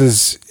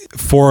is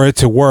for it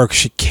to work,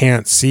 she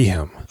can't see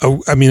him.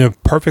 I mean, a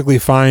perfectly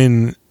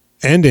fine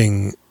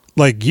ending,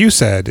 like you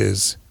said,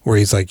 is where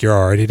he's like, you're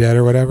already dead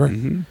or whatever.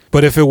 Mm-hmm.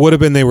 But if it would have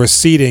been they were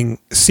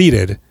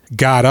seated,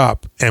 got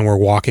up, and were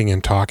walking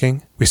and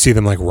talking, we see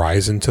them like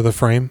rise into the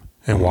frame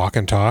and walk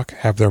and talk,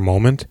 have their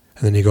moment.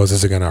 And then he goes,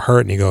 is it going to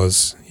hurt? And he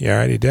goes, you're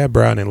already dead,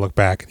 bro. And they look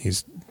back and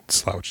he's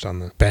slouched on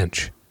the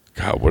bench.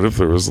 God, what if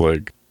there was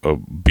like a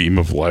beam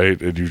of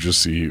light and you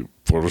just see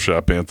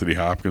Photoshop Anthony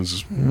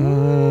Hopkins?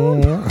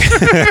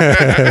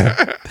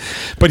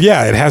 But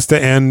yeah, it has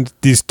to end.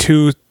 These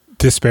two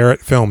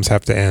disparate films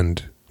have to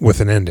end with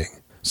an ending.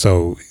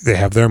 So they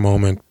have their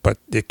moment, but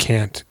it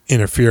can't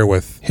interfere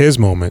with his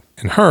moment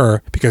and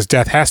her because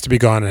death has to be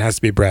gone and it has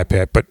to be Brad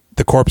Pitt. But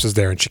the corpse is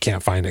there and she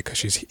can't find it because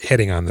she's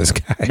hitting on this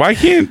guy. Why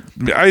can't...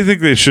 I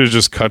think they should have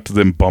just cut to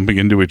them bumping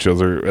into each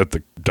other at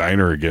the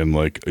diner again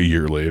like a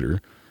year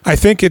later. I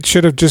think it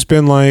should have just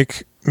been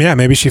like, yeah,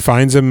 maybe she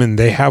finds him and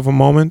they have a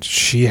moment.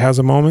 She has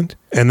a moment.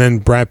 And then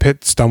Brad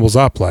Pitt stumbles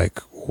up like,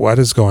 what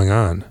is going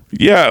on?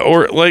 Yeah,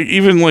 or like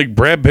even like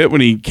Brad Pitt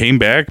when he came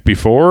back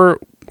before,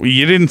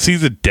 you didn't see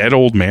the dead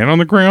old man on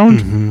the ground?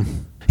 Mm-hmm.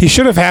 He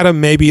should have had him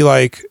maybe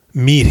like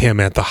meet him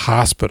at the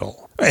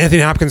hospital.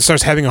 Anthony Hopkins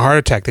starts having a heart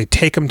attack. They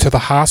take him to the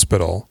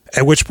hospital,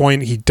 at which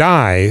point he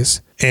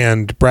dies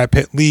and Brad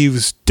Pitt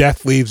leaves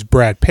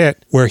Brad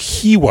Pitt where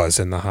he was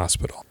in the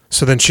hospital.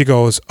 So then she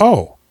goes,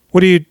 oh,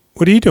 what are you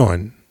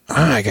doing?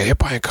 I got hit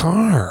by a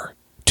car.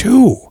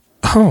 2.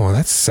 Oh,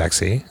 that's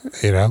sexy.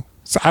 You know?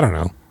 So I don't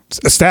know.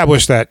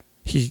 Establish that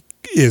he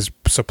is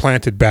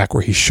supplanted back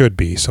where he should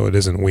be, so it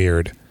isn't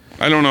weird.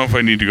 I don't know if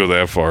I need to go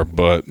that far,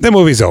 but... The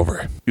movie's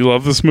over. You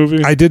love this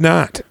movie? I did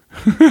not.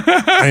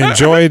 I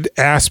enjoyed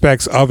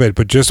aspects of it,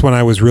 but just when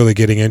I was really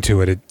getting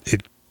into it,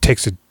 it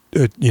takes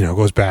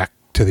goes back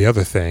to the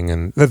other thing,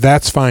 and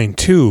that's fine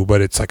too,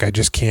 but it's like I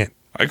just can't.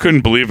 I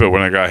couldn't believe it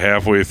when I got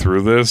halfway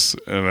through this,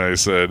 and I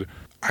said,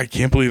 I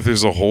can't believe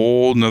there's a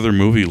whole nother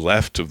movie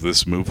left of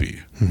this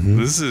movie. Mm-hmm.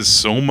 This is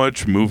so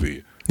much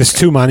movie. It's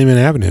 2 Monument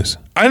Avenues.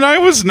 And I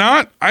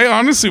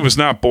honestly was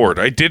not bored.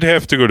 I did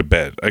have to go to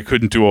bed. I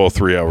couldn't do all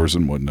 3 hours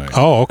in one night.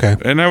 Oh, okay.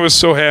 And I was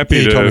so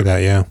happy told me that,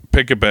 yeah.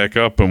 Pick it back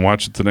up and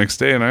watch it the next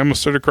day, and I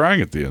almost started crying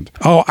at the end.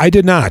 Oh, I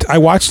did not. I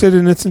watched it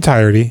in its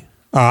entirety.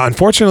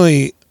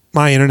 Unfortunately,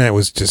 my internet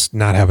was just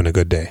not having a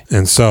good day.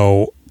 And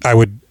so I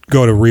would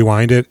go to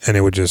rewind it, and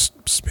it would just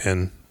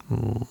spin.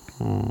 And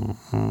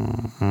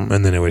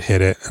then it would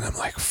hit it, and I'm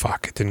like,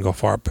 fuck, it didn't go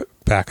far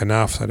back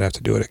enough, so I'd have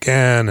to do it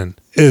again. And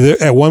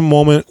at one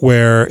moment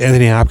where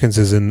Anthony Hopkins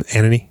is in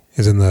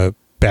the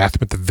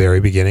bathroom at the very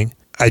beginning,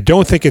 I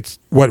don't think it's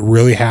what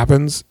really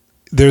happens.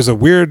 There's a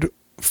weird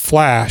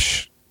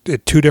flash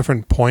at 2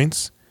 different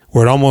points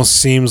where it almost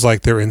seems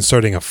like they're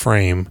inserting a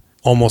frame,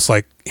 almost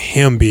like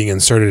him being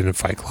inserted in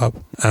Fight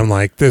Club. I'm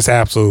like, there's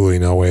absolutely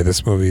no way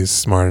this movie is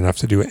smart enough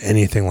to do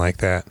anything like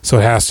that. So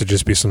it has to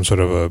just be some sort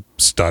of a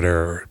stutter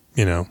or,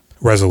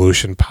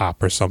 resolution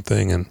pop or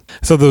something. And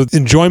so the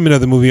enjoyment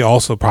of the movie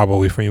also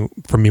probably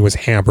for me was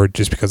hampered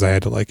just because I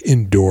had to like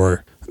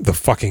endure the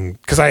fucking,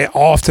 because I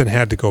often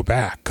had to go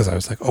back because I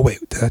was like, oh wait,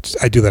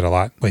 I do that a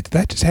lot. Wait, did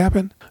that just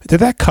happen? Did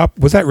that cup,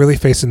 was that really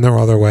facing the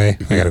other way?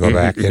 I got to go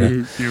back.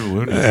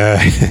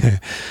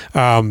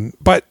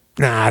 But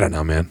nah, I don't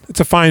know, man. It's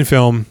a fine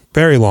film,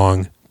 very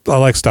long. I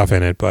like stuff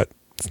in it, but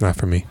it's not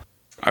for me.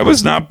 I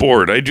was not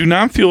bored. I do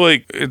not feel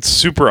like it's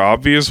super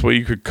obvious what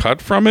you could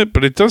cut from it,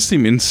 but it does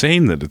seem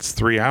insane that it's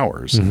 3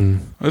 hours.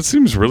 That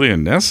seems really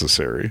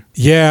unnecessary.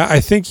 Yeah, I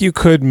think you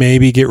could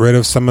maybe get rid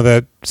of some of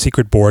that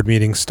secret board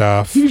meeting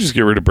stuff. You could just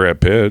get rid of Brad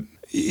Pitt.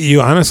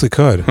 You honestly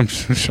could.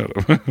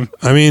 Shut up.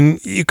 I mean,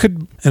 you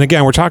could, and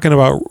again, we're talking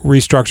about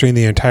restructuring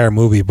the entire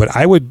movie, but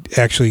I would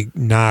actually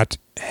not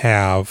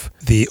have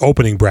the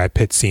opening Brad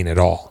Pitt scene at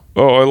all.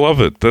 Oh, I love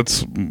it.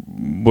 That's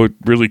what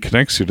really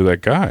connects you to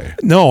that guy.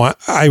 No,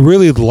 I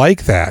really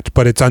like that,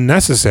 but it's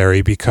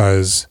unnecessary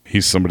because...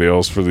 he's somebody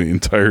else for the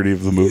entirety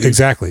of the movie.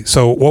 Exactly.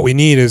 So what we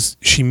need is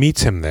she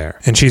meets him there,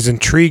 and she's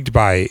intrigued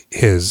by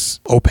his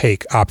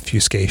opaque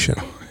obfuscation.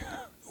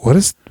 What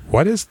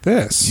is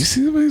this? You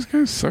see these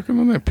guys sucking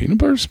on that peanut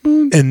butter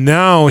spoon? And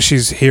now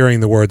she's hearing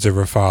the words of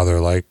her father,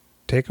 like,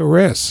 take a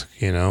risk,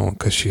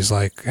 because she's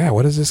like, yeah,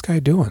 what is this guy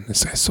doing?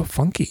 This guy's so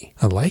funky.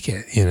 I like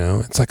it,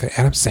 It's like an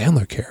Adam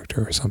Sandler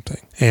character or something.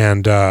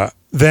 And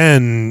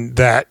then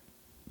that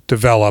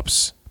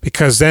develops,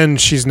 because then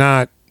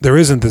there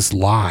isn't this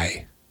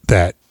lie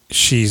that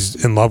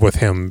she's in love with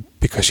him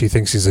because she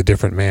thinks he's a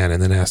different man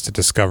and then has to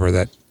discover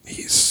that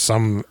he's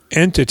some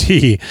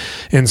entity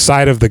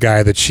inside of the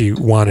guy that she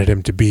wanted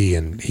him to be,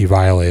 and he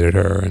violated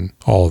her and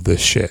all of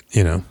this shit,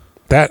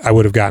 That I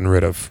would have gotten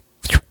rid of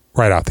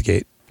right out the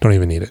gate. Don't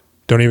even need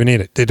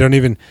it. They don't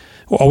even...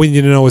 all we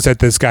need to know is that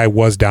this guy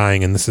was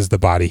dying and this is the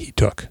body he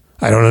took.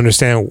 I don't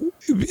understand.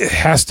 It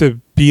has to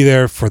be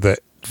there for the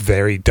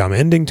very dumb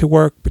ending to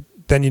work, but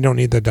then you don't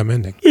need the dumb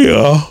ending.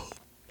 Yeah.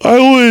 I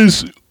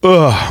always...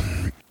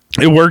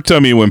 it worked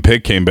on me when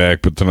Pitt came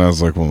back, but then I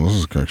was like, well, this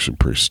is actually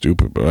pretty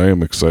stupid, but I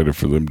am excited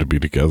for them to be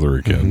together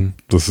again.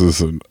 This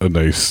is a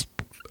nice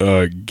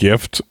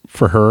gift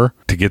for her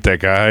to get that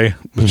guy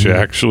that she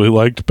actually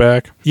liked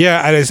back.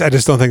 Yeah, I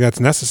just don't think that's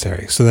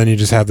necessary. So then you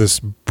just have this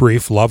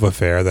brief love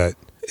affair that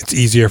it's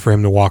easier for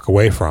him to walk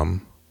away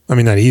from. I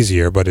mean, not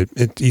easier, but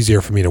it's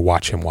easier for me to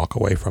watch him walk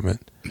away from it.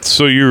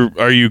 So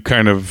are you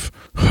kind of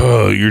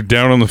you're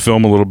down on the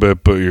film a little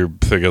bit, but you're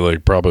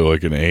thinking probably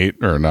like an 8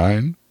 or a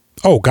 9?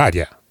 Oh God,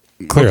 yeah,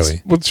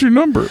 clearly. What's your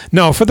number?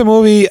 No, for the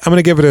movie, I'm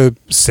gonna give it a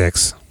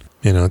 6.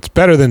 It's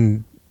better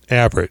than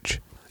average.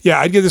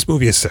 Yeah, I'd give this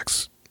movie a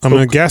 6. I'm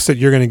going to guess that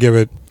you're going to give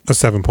it a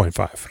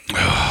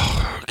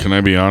 7.5. Can I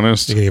be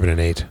honest? You can give it an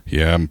 8.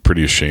 Yeah, I'm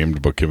pretty ashamed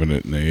about giving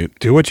it an 8.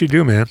 Do what you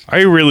do, man.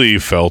 I really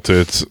felt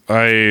it.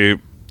 I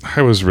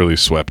was really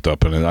swept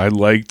up in it. I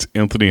liked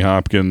Anthony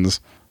Hopkins.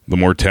 The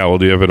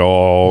mortality of it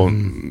all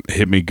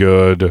hit me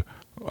good.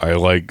 I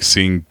like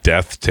seeing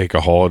death take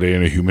a holiday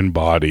in a human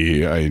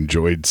body. I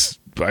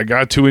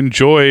got to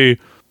enjoy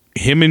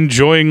him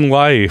enjoying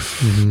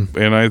life,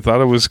 and I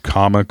thought it was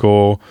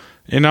comical.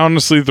 And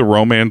honestly, the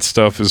romance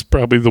stuff is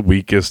probably the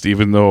weakest,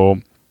 even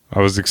though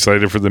I was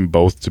excited for them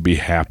both to be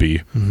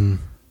happy.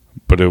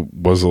 But it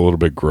was a little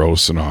bit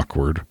gross and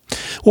awkward.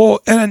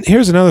 Well, and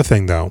here's another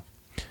thing, though.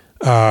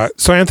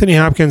 So Anthony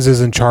Hopkins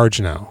is in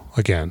charge now,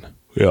 again.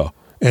 Yeah.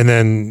 And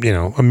then,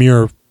 a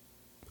mere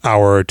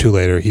hour or two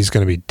later, he's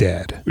going to be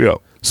dead. Yeah.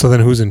 So then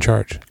who's in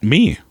charge?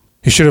 Me.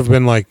 He should have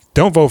been like,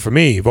 don't vote for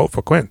me, vote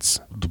for Quince.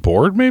 The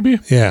board, maybe?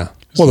 Yeah.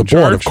 Well, the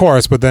board, of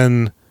course, but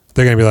then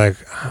they're going to be like,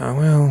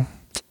 well...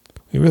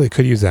 we really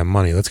could use that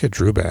money. Let's get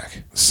Drew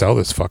back. Sell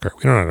this fucker.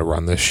 We don't know how to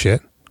run this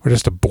shit. We're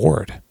just a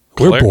board.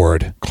 We're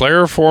bored.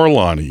 Claire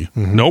Forlani.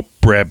 Nope.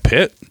 Brad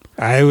Pitt.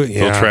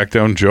 They'll track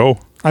down Joe.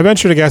 I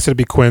venture to guess it'd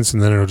be Quince,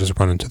 and then it'll just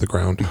run into the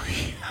ground.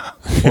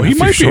 Well, he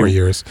might be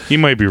years. He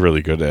might be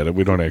really good at it.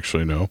 We don't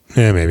actually know.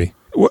 Yeah, maybe.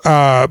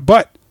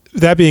 But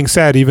that being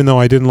said, even though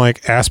I didn't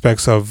like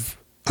aspects of...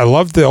 I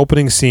loved the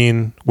opening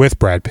scene with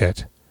Brad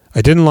Pitt.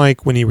 I didn't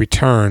like when he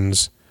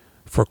returns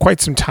for quite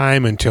some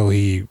time until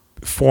he...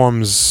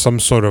 forms some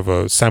sort of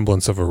a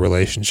semblance of a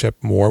relationship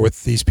more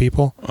with these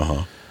people.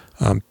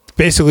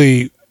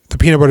 Basically, the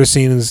peanut butter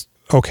scene is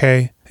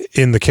okay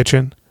in the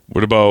kitchen.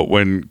 What about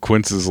when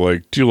Quince is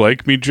like, do you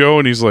like me, Joe?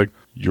 And he's like,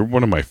 you're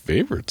one of my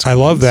favorites. I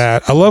love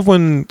that. I love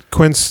when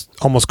Quince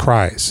almost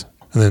cries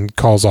and then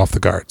calls off the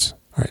guards.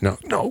 All right,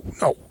 no.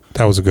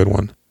 That was a good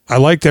one. I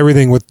liked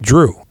everything with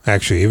Drew,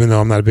 actually, even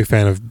though I'm not a big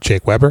fan of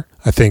Jake Weber.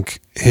 I think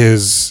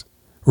his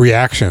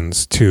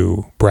reactions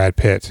to Brad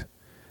Pitt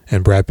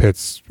and Brad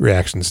Pitt's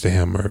reactions to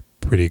him are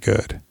pretty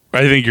good.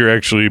 I think you're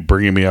actually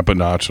bringing me up a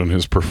notch on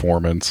his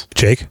performance.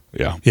 Jake?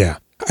 Yeah. Yeah.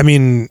 I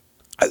mean,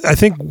 I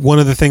think one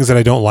of the things that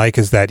I don't like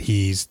is that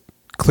he's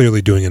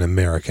clearly doing an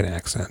American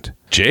accent.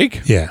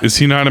 Jake? Yeah. Is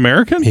he not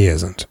American? He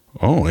isn't.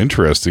 Oh,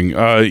 interesting.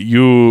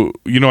 You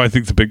know, I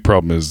think the big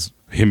problem is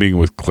him being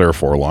with Claire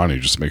Forlani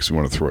just makes me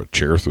want to throw a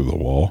chair through the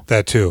wall.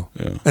 That too.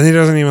 Yeah. And he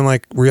doesn't even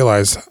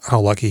realize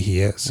how lucky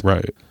he is.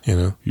 Right.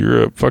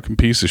 You're a fucking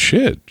piece of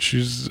shit.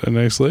 She's a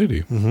nice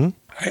lady.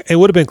 It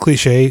would have been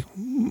cliche,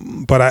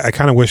 but I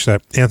kind of wish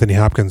that Anthony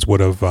Hopkins would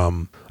have,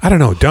 I don't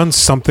know, done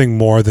something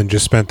more than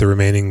just spent the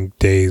remaining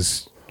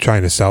days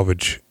trying to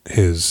salvage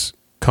his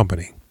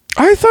company.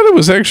 I thought it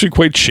was actually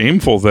quite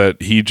shameful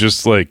that he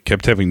just like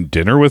kept having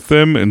dinner with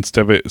them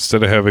instead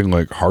of having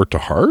like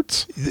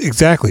heart-to-hearts.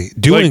 Exactly.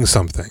 Doing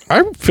something.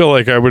 I feel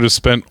like I would have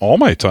spent all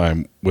my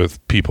time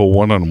with people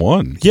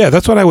one-on-one. Yeah,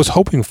 that's what I was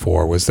hoping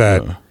for, was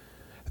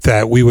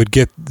that we would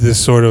get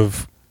this sort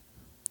of,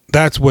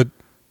 that's what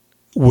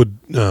would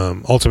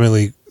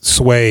ultimately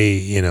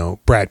sway,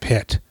 Brad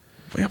Pitt.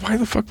 Yeah, why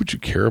the fuck would you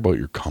care about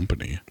your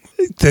company?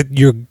 That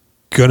you're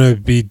gonna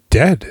be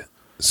dead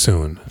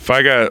soon. If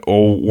I got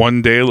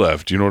 1 day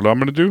left, you know what I'm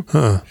gonna do?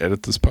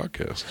 Edit this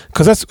podcast.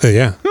 Because that's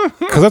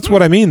because that's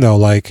what I mean though.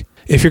 Like,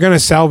 if you're gonna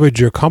salvage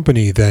your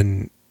company,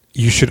 then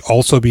you should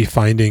also be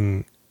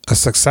finding a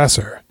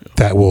successor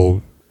that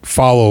will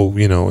follow,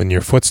 in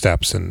your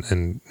footsteps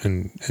and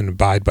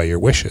abide by your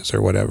wishes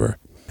or whatever.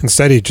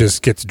 Instead, he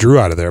just gets Drew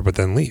out of there, but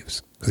then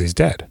leaves because he's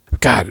dead.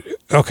 God.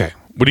 Okay.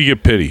 What do you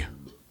get Pity?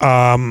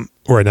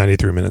 We're at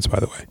 93 minutes, by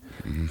the way.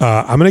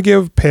 I'm going to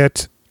give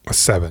Pitt a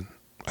 7,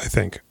 I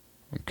think.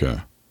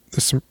 Okay.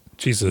 There's some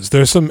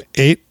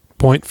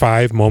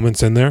 8.5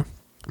 moments in there,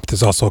 but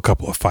there's also a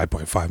couple of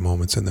 5.5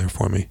 moments in there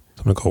for me. So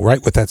I'm going to go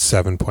right with that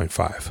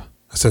 7.5.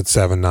 I said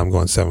 7, now I'm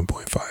going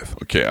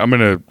 7.5. Okay,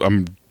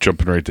 I'm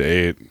jumping right to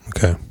 8.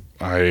 Okay.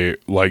 I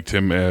liked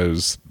him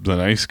as the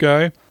nice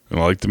guy, and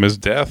I liked him as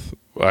Death.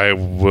 I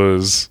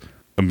was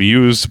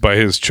amused by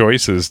his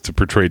choices to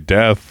portray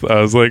Death.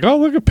 I was like, oh,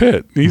 look at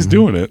Pitt. He's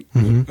doing it.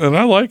 And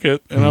I like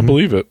it, and I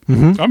believe it.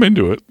 I'm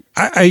into it.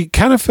 I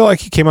kind of feel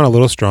like he came out a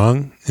little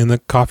strong in the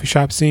coffee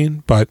shop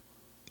scene, but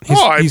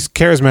he's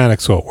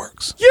charismatic, so it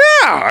works. Yeah,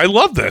 I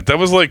love that. That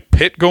was like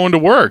Pitt going to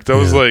work. That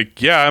was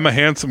like, yeah, I'm a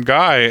handsome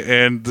guy,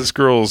 and this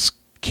girl's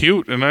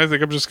cute, and I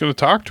think I'm just going to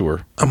talk to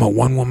her. I'm a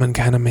one-woman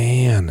kind of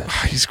man.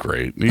 He's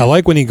great. I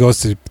like when he goes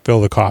to fill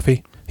the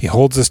coffee. He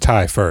holds his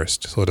tie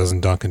first so it doesn't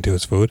dunk into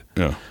his food.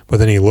 Yeah. But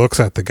then he looks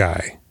at the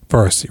guy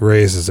first. He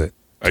raises it.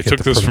 I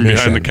took this from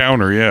behind the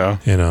counter, yeah.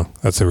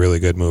 That's a really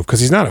good move because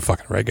he's not a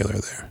fucking regular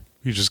there.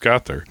 He just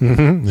got there.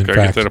 Mm-hmm. He's got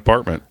to get that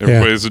apartment.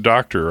 Everybody's a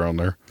doctor around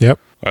there. Yep.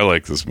 I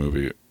like this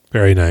movie.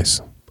 Very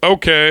nice.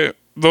 Okay.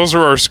 Those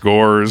are our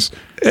scores.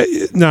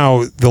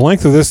 Now, the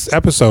length of this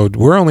episode,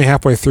 we're only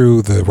halfway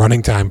through the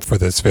running time for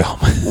this film.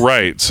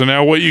 Right. So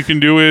now what you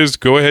can do is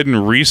go ahead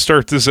and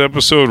restart this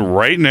episode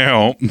right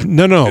now.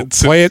 No.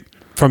 Play it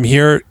from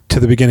here to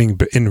the beginning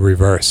in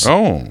reverse.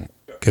 Oh.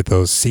 Get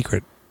those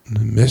secret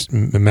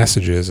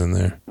messages in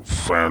there.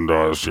 Send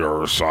us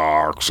your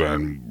socks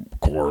and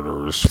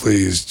quarters.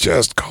 Please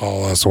just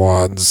call us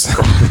once.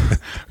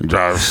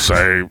 Just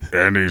say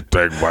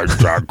anything like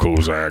John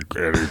Cusack,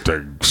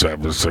 anything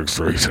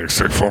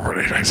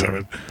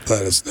 763-634-1897.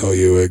 Let us know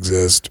you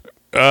exist.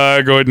 Go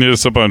ahead and hit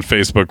us up on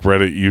Facebook,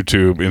 Reddit,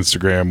 YouTube,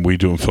 Instagram. We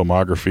Doing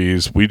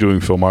Filmographies.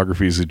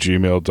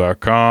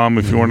 WeDoingFilmographies@gmail.com.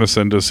 If you want to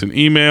send us an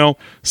email,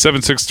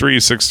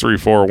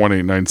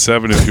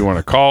 763-634-1897. If you want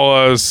to call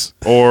us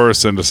or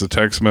send us a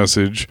text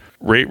message,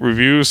 rate,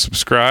 review,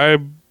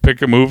 subscribe,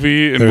 pick a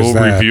movie, and we'll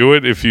review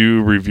it if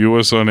you review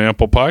us on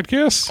Apple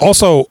Podcasts.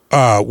 Also,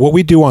 what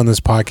we do on this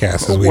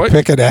podcast is we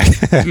pick it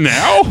at...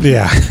 Now?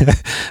 Yeah.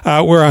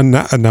 We're on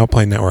Now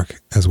Playing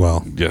Network as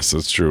well. Yes,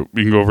 that's true.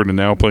 You can go over to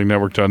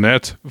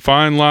nowplayingnetwork.net,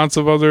 find lots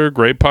of other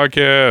great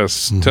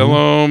podcasts. Tell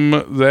them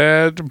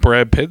that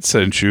Brad Pitt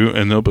sent you,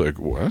 and they'll be like,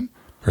 what?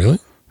 Really?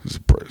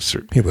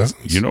 He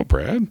listens. You know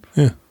Brad?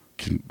 Yeah.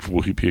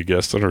 Will he be a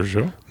guest on our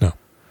show? No.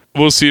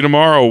 We'll see you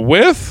tomorrow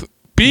with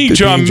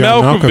John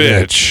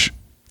Malkovich.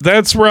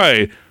 That's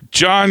right.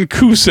 John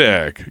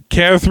Cusack,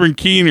 Catherine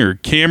Keener,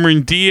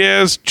 Cameron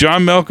Diaz,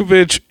 John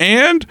Malkovich,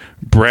 and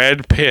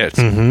Brad Pitt.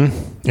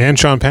 And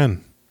Sean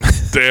Penn.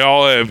 They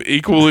all have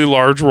equally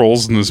large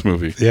roles in this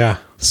movie. Yeah.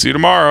 See you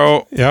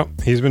tomorrow.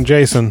 Yep. He's been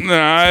Jason.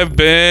 I've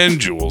been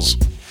Jules.